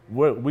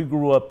 We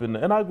grew up and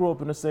I grew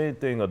up in the same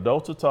thing.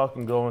 Adults are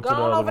talking, going to the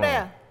other room.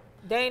 There.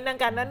 They ain't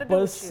got nothing to do with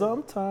you. But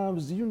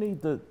sometimes you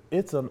need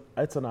it's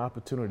an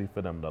opportunity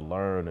for them to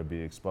learn and be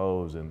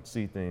exposed and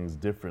see things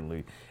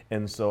differently.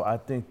 And so I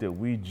think that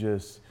we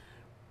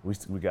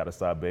got to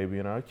stop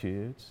babying our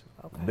kids.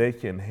 Okay. They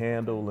can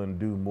handle and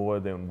do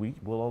more than we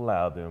will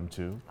allow them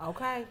to.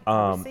 Okay.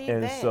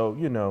 And so,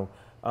 you know,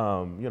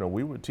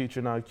 we were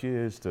teaching our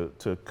kids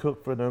to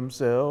cook for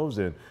themselves,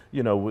 and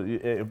you know,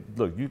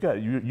 look,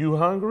 you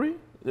hungry?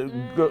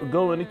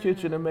 Go in the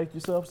kitchen and make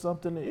yourself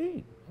something to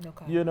eat.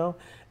 Okay. You know,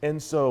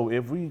 and so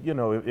if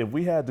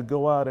we had to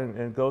go out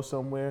and go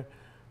somewhere,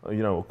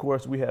 you know, of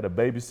course we had a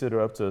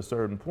babysitter up to a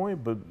certain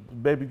point,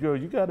 but baby girl,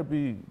 you got to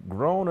be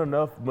grown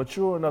enough,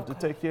 mature enough to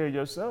take care of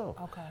yourself.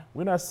 Okay.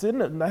 We're not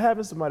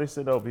having somebody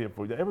sit over here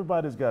for you.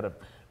 Everybody's got to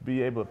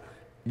be able.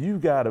 You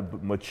got to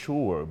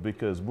mature,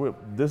 because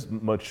this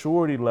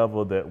maturity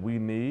level that we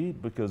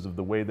need, because of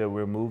the way that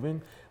we're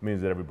moving,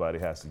 means that everybody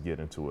has to get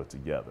into it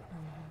together.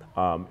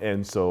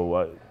 And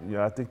so, you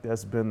know, I think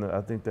that's been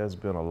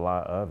a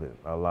lot of it.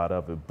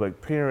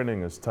 But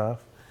parenting is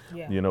tough.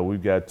 Yeah. You know, we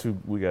got two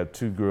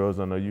girls.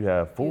 I know you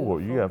have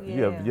four. You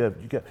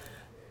got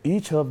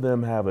each of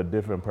them have a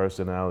different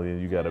personality,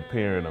 and you got to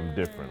parent them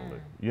differently.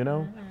 You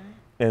know,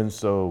 and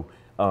so.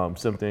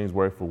 Some things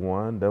work for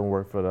one, doesn't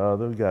work for the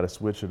other. We got to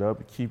switch it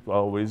up,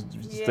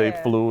 stay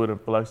fluid and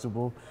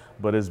flexible.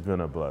 But it's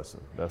been a blessing,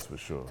 that's for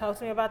sure. Talk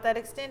to me about that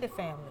extended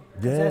family.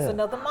 Yeah. That's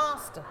another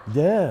monster.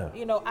 Yeah.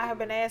 You know, I have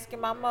been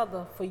asking my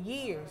mother for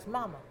years,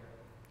 Mama,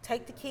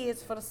 take the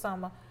kids for the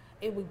summer.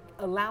 It would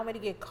allow me to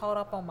get caught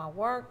up on my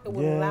work. It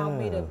would allow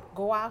me to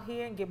go out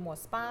here and get more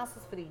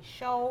sponsors for these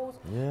shows,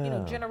 you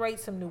know, generate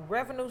some new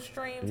revenue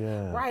streams,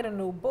 write a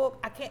new book.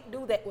 I can't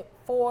do that with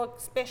three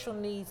special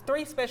needs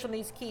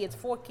kids,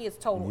 4 kids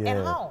total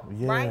at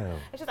home, right?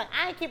 And she's like,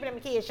 I ain't keeping them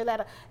kids,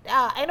 Sheletta.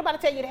 Ain't nobody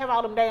tell you to have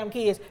all them damn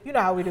kids. You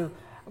know how we do,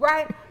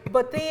 right?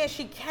 But then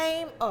she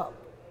came up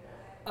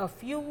a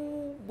few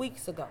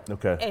weeks ago,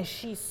 and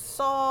she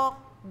saw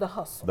the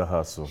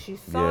hustle. She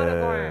saw the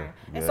grind.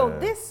 And so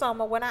this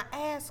summer, when I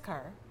asked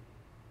her,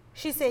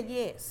 she said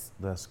yes.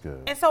 That's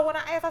good. And so when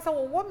I asked, I said,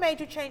 well, what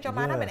made you change your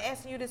mind? I've been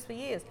asking you this for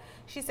years.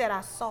 She said,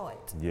 I saw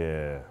it.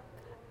 Yeah.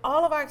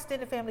 all of our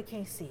extended family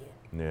can't see it.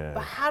 Yeah.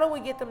 But how do we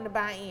get them to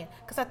buy in?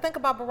 Because I think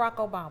about Barack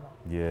Obama.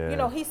 Yeah. You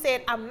know, he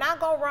said, I'm not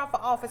going to run for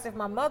office if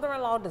my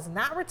mother-in-law does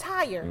not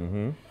retire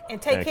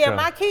and take And care come. of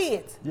my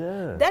kids.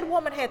 Yeah. That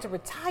woman had to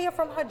retire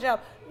from her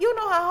job. You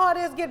know how hard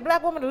it is to get a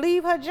black woman to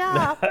leave her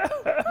job.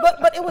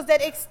 but it was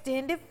that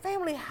extended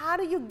family. How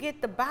do you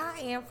get the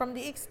buy-in from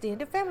the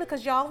extended family?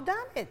 Because y'all have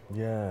done it.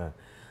 Yeah.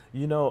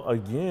 You know,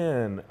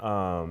 again,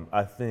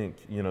 I think,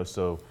 you know,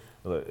 so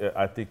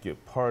I think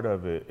part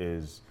of it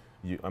is,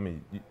 you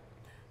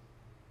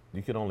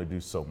can only do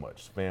so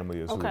much. Family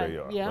is who they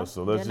are. Yeah.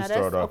 So let's Yeah, just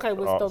start off. Okay,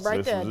 we'll start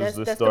right there. That's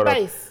the start off.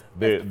 base.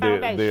 That's the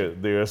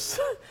foundation.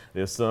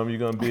 There's some you're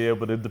gonna be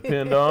able to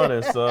depend on,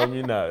 and some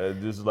you're not.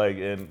 Just like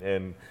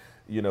and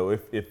you know,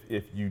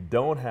 if you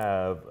don't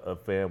have a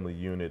family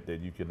unit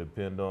that you can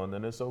depend on,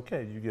 then it's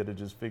okay. You got to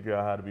just figure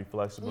out how to be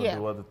flexible and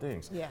do other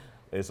things. Yeah.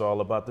 It's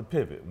all about the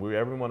pivot.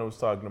 Everyone was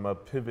talking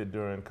about pivot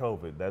during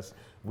COVID.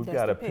 We've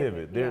got to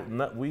pivot.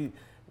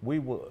 We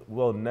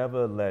will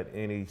never let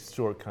any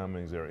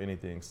shortcomings or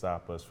anything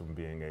stop us from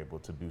being able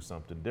to do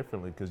something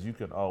differently, because you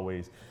can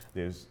always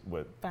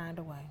find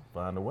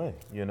a way,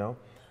 you know.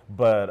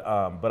 But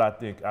I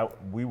think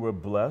we were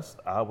blessed.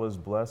 I was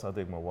blessed. I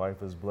think my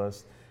wife is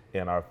blessed,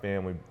 and our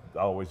family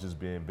always just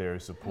being very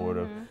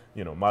supportive.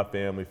 You know, my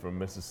family from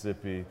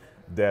Mississippi,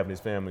 Daphne's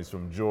family's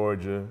from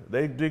Georgia.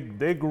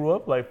 They grew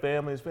up like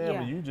family's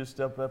family. Yeah. You just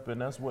step up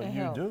and that's what And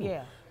you help, do.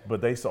 yeah.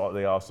 But they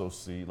also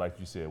see, like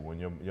you said, when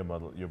your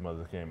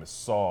mother came and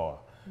saw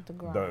the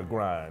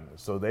grind.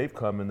 So they've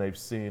come and they've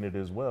seen it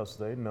as well.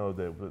 So they know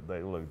that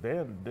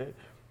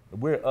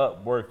we're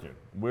up working.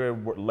 We're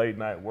late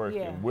night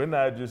working. Yeah. We're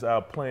not just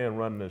out playing,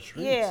 running the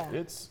streets. Yeah.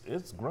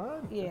 It's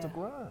grind. Yeah. It's a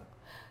grind.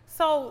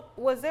 So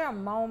was there a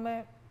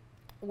moment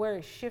where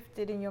it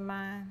shifted in your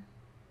mind?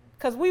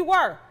 Because we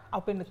were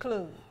up in the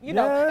club. You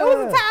know, it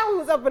was a time we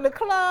was up in the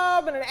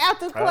club, and then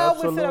after the club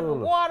we sit up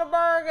in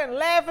Waterburg and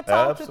laugh and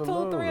talk till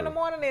 2, 3 in the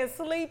morning and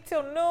sleep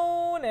till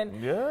noon.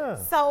 And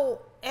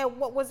so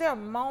was there a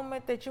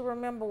moment that you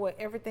remember where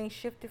everything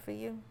shifted for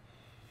you?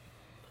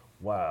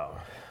 Wow.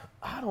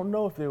 I don't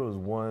know if there was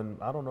one.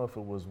 I don't know if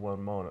it was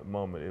one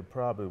moment. It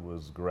probably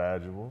was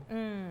gradual.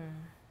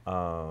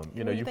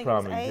 You know, you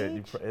probably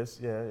it's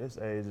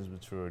age, it's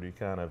maturity. You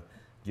kind of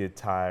get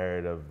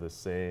tired of the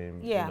same,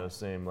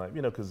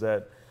 because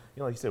that,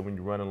 like you said, when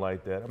you're running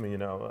like that, I mean, you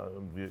know,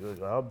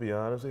 I'll be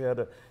honest, we had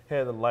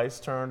the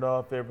lights turned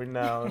off every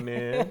now and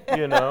then,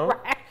 you know.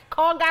 Right.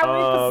 Car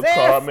got repossessed.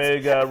 Car may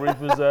got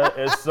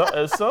repossessed.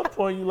 At some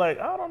point, you're like,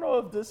 I don't know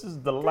if this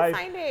is the life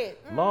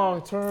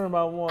long term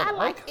I want.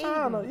 I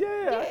kind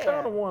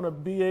of want to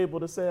be able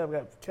to say I've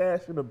got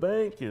cash in the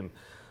bank and,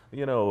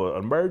 you know,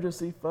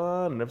 emergency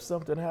fund, and if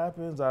something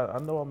happens, I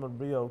know I'm gonna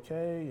be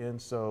okay. And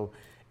so,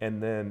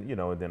 and then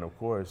of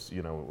course,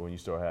 you know, when you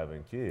start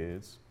having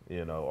kids,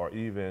 you know, or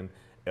even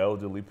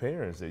elderly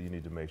parents that you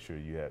need to make sure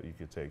you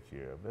can take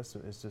care of.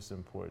 It's just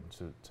important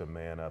to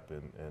man up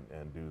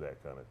and do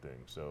that kind of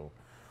thing. So,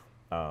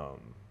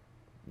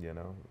 you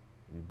know,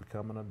 you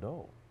become an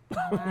adult.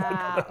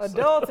 Wow,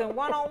 adulting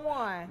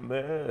one-on-one.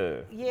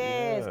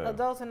 Yes,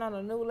 adulting on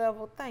a new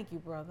level. Thank you,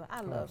 brother. I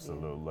love you.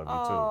 Absolutely, love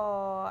you too.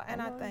 Oh,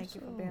 and I thank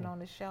you for being on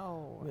the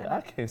show. Yeah, I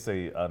can't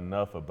say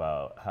enough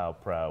about how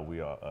proud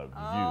we are of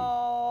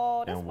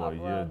you and what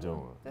you're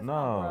doing.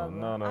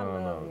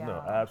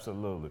 No,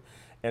 absolutely.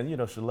 And you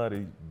know,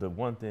 Sheletta, the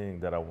one thing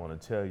that I want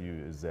to tell you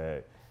is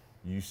that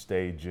you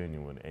stay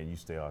genuine and you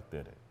stay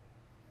authentic.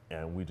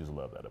 And we just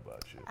love that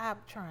about you. I'm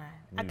trying.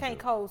 I can't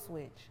code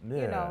switch. Yeah,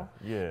 you know.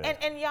 Yeah.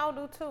 And y'all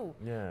do too.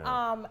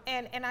 Yeah.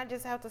 And I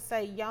just have to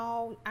say,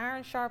 y'all,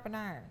 iron sharpen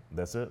iron.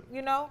 That's it.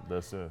 You know.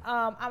 That's it.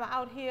 I'm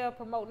out here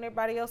promoting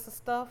everybody else's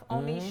stuff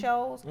on these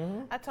shows.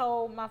 I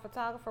told my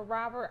photographer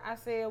Robert, I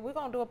said, we're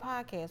gonna do a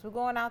podcast. We're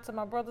going out to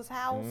my brother's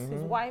house.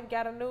 His wife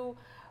got a new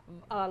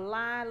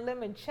line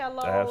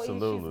limoncello.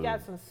 Absolutely. She's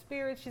got some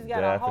spirits. She's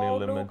got Daphne a whole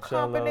limoncello. new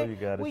company. You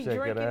gotta we check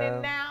drinking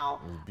it now.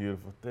 It's a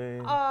beautiful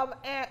thing.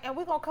 And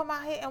we're gonna come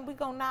out here and we're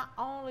gonna not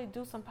only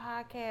do some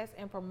podcasts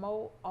and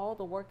promote all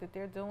the work that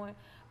they're doing,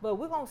 but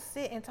we're gonna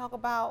sit and talk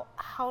about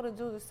how to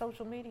do the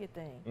social media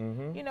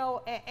thing. You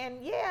know,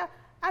 and yeah,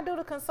 I do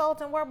the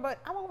consulting work, but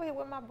I'm over here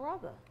with my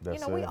brother.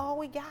 We all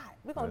we got.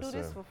 We're gonna do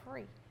this for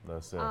free.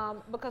 That's it.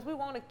 Because we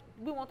want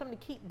them to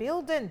keep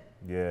building.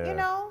 Yeah. You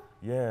know?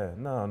 Yeah,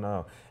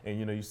 no. And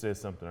you know, you said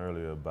something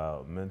earlier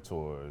about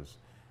mentors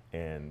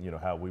and you know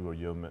how we were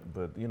your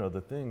but you know, the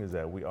thing is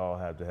that we all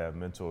have to have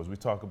mentors. We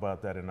talk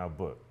about that in our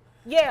book.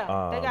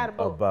 Yeah, they got a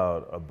book.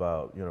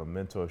 About you know,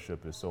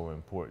 mentorship is so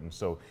important.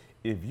 So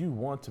if you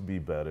want to be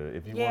better,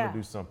 if you want to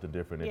do something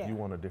different, if you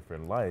want a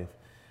different life,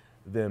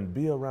 then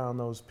be around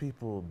those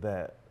people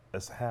that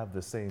have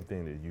the same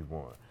thing that you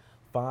want.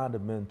 Find a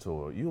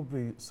mentor. You'll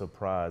be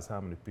surprised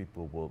how many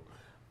people will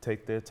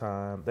take their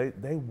time.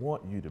 They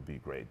want you to be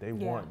great. They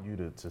want you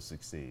to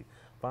succeed.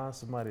 Find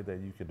somebody that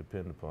you can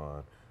depend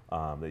upon,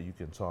 that you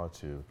can talk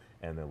to,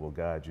 and that will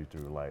guide you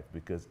through life.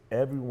 Because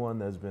everyone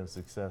that's been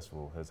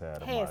successful has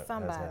had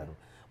somebody.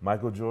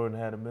 Michael Jordan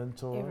had a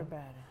mentor.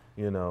 Everybody.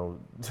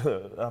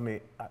 I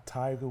mean,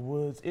 Tiger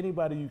Woods,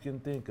 anybody you can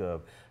think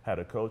of had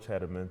a coach,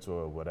 had a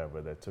mentor, or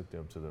whatever that took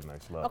them to the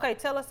next level. Okay,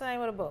 tell us the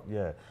name of the book.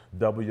 Yeah,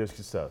 Double Your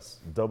Success.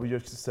 Double Your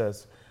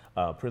Success,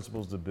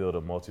 Principles to Build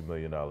a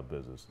Multi-Million-Dollar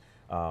Business.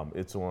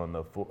 It's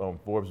on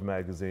Forbes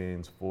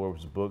Magazine's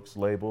Forbes Books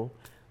label.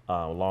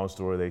 Long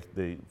story,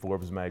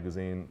 Forbes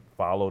Magazine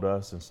followed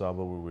us and saw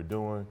what we were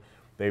doing.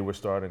 They were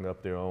starting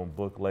up their own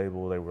book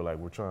label. They were like,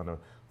 we're trying to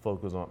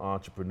focus on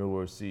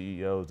entrepreneurs,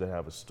 CEOs that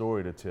have a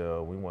story to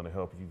tell. We want to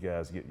help you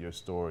guys get your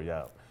story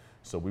out.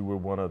 So we were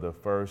one of the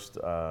first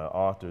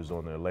authors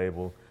on their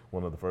label,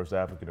 one of the first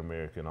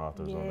African-American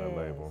authors on their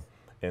label.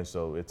 And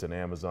so it's an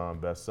Amazon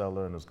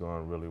bestseller and it's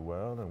going really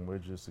well. And we're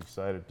just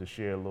excited to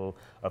share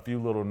a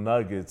few little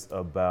nuggets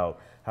about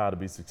how to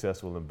be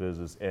successful in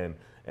business and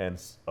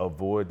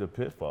avoid the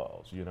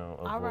pitfalls,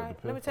 All right,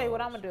 let me tell you what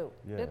I'm going to do.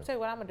 Let me tell you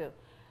what I'm going to do.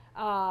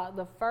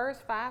 The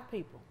first 5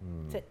 people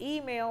to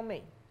email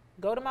me,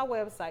 go to my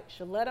website,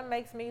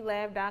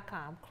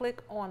 ShelettaMakesMeLaugh.com,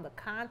 click on the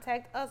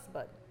Contact Us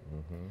button.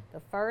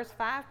 The first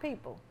 5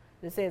 people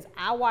that says,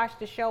 I watched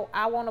the show,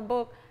 I want a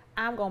book,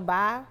 I'm going to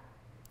buy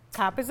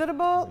copies of the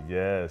book.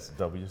 Yes,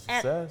 Double Your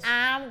Success. And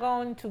I'm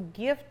going to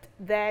gift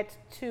that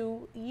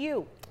to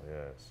you.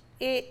 Yes.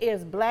 It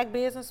is Black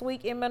Business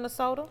Week in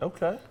Minnesota.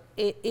 Okay.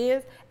 It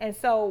is. And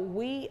so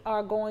we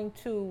are going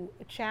to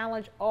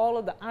challenge all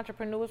of the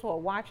entrepreneurs who are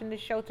watching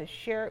this show to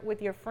share it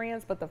with your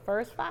friends. But the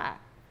first 5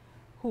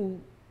 who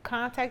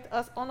contact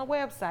us on the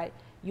website,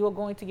 you are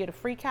going to get a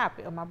free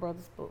copy of my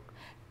brother's book.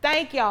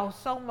 Thank y'all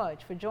so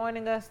much for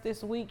joining us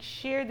this week.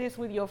 Share this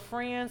with your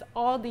friends.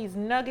 All these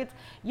nuggets.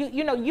 You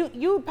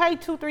pay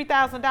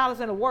 $2,000-$3,000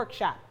 in a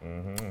workshop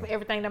for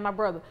everything that my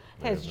brother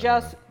has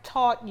just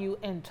taught you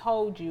and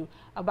told you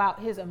about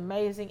his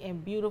amazing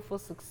and beautiful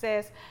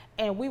success.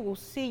 And we will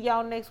see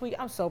y'all next week.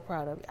 I'm so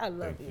proud of you. I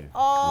love you.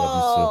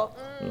 Oh,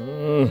 love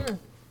you so.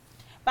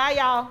 Bye,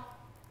 y'all.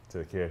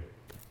 Take care.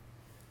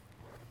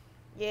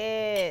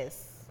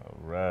 Yes. All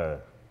right.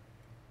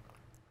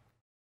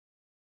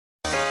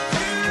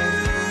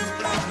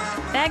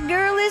 That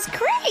girl is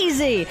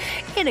crazy,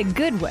 in a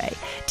good way.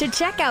 To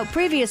check out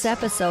previous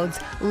episodes,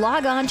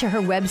 log on to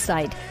her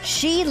website,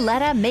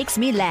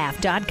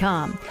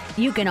 ShelettaMakesMeLaugh.com.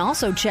 You can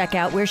also check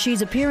out where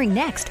she's appearing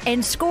next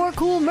and score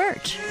cool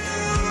merch.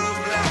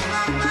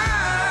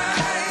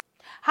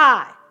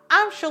 Hi,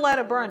 I'm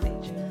Sheletta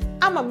Brundage.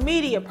 I'm a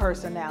media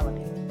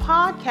personality,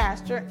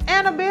 podcaster,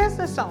 and a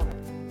business owner.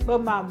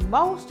 But my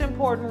most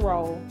important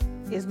role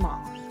is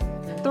mom.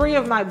 3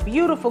 of my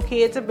beautiful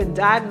kids have been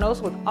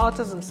diagnosed with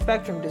autism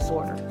spectrum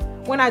disorder.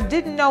 When I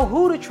didn't know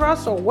who to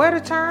trust or where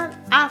to turn,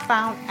 I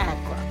found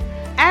ACRA.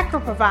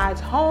 ACRA provides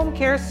home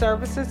care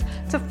services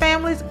to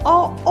families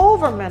all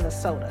over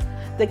Minnesota.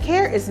 The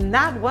care is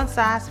not one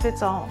size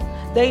fits all.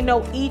 They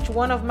know each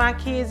one of my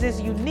kids is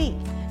unique.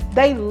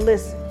 They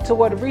listen to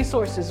what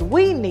resources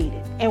we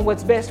needed and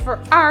what's best for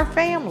our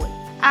family.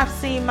 I've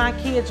seen my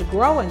kids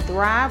grow and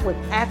thrive with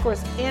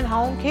ACRA's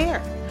in-home care.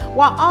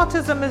 While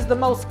autism is the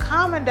most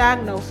common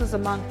diagnosis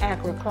among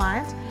ACRA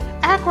clients,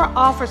 ACRA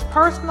offers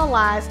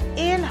personalized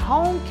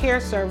in-home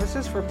care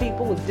services for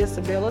people with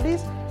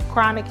disabilities,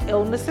 chronic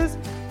illnesses,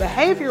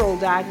 behavioral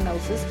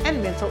diagnosis,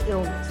 and mental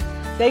illness.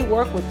 They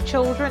work with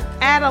children,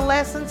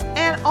 adolescents,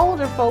 and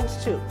older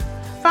folks too.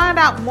 Find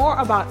out more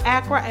about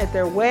ACRA at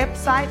their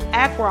website,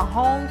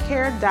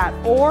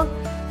 acrahomecare.org.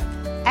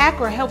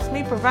 ACRA helps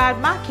me provide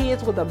my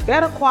kids with a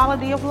better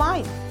quality of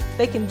life.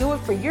 They can do it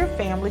for your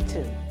family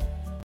too.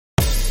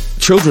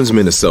 Children's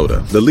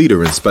Minnesota, the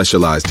leader in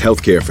specialized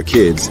healthcare for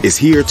kids, is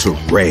here to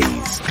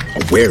raise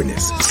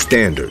awareness,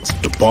 standards,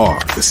 the bar,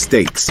 the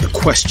stakes, the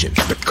question,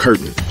 the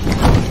curtain.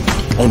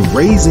 On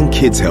raising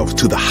kids' health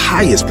to the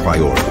highest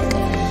priority,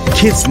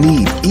 kids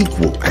need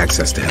equal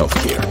access to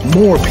healthcare,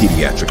 more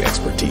pediatric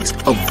expertise,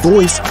 a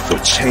voice for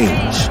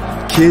change.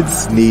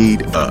 Kids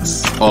need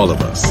us, all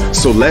of us.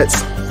 So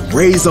let's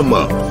raise them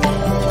up.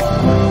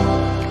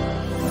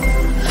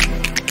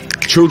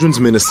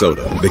 Children's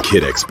Minnesota, the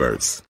kid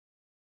experts.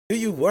 Do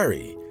you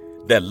worry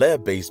that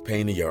lead-based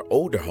paint in your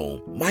older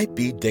home might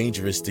be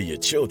dangerous to your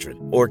children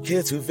or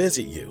kids who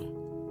visit you?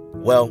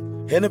 Well,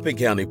 Hennepin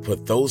County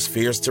put those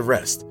fears to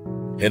rest.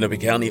 Hennepin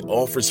County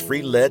offers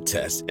free lead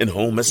tests and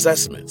home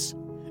assessments.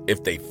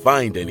 If they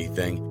find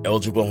anything,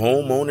 eligible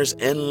homeowners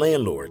and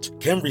landlords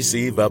can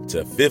receive up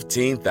to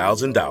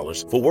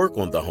 $15,000 for work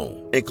on the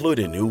home,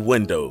 including new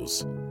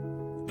windows.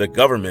 The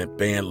government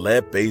banned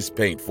lead-based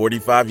paint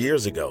 45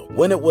 years ago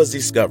when it was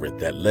discovered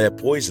that lead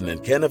poisoning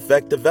can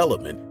affect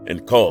development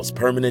and cause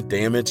permanent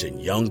damage in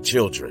young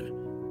children.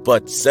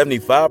 But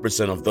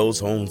 75% of those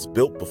homes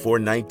built before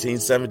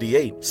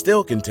 1978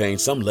 still contain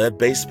some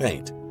lead-based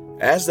paint.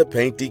 As the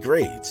paint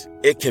degrades,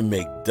 it can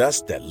make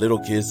dust that little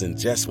kids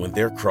ingest when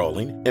they're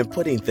crawling and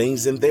putting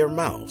things in their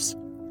mouths.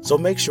 So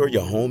make sure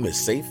your home is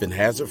safe and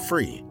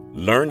hazard-free.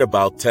 Learn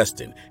about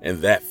testing and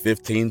that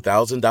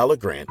 $15,000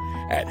 grant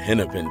at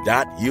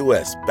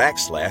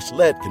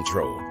hennepin.us/lead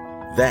control.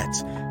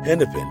 That's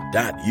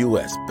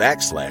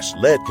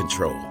hennepin.us/lead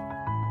control.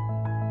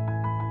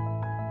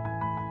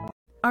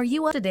 Are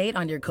you up to date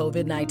on your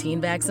COVID-19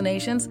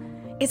 vaccinations?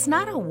 It's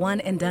not a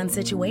one-and-done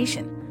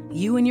situation.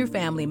 You and your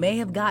family may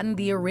have gotten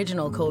the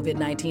original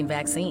COVID-19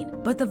 vaccine,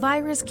 but the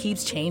virus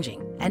keeps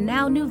changing, and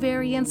now new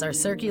variants are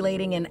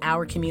circulating in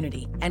our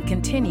community and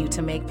continue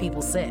to make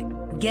people sick.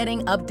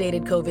 Getting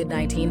updated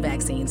COVID-19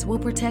 vaccines will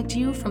protect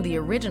you from the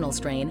original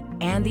strain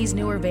and these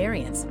newer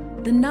variants.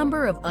 The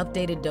number of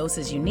updated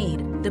doses you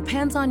need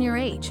depends on your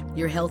age,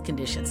 your health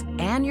conditions,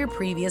 and your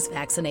previous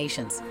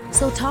vaccinations.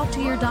 So talk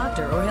to your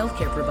doctor or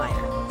healthcare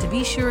provider to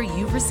be sure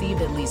you've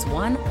received at least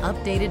one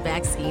updated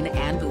vaccine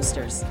and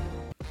boosters.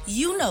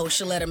 You know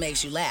Sheletta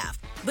makes you laugh,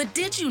 but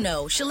did you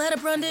know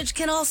Sheletta Brundage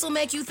can also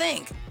make you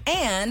think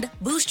and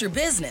boost your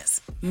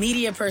business?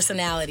 Media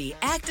personality,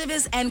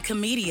 activist, and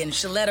comedian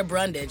Sheletta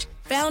Brundage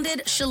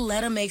founded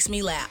Sheletta Makes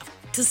Me Laugh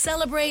to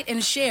celebrate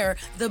and share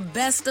the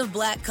best of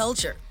Black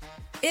culture.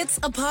 It's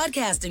a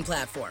podcasting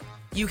platform.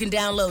 You can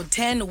download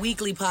 10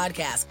 weekly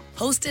podcasts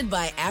hosted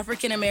by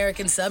African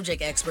American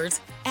subject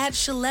experts at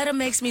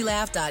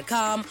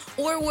ShelettaMakesMeLaugh.com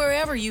or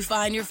wherever you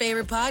find your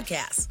favorite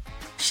podcasts.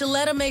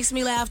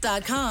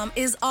 ShelettaMakesMeLaugh.com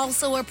is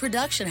also a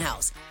production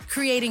house,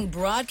 creating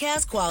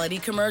broadcast quality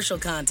commercial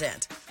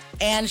content.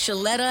 And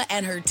Sheletta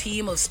and her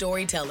team of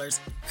storytellers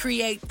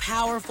create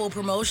powerful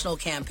promotional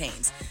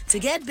campaigns to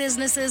get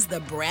businesses the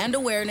brand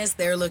awareness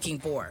they're looking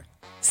for.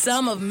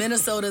 Some of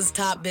Minnesota's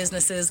top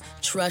businesses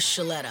trust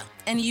Sheletta,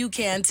 and you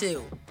can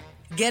too.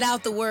 Get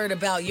out the word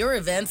about your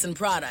events and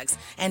products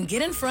and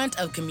get in front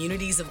of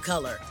communities of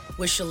color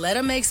with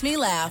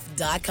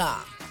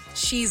ShelettaMakesMeLaugh.com.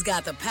 She's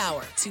got the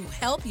power to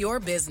help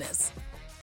your business.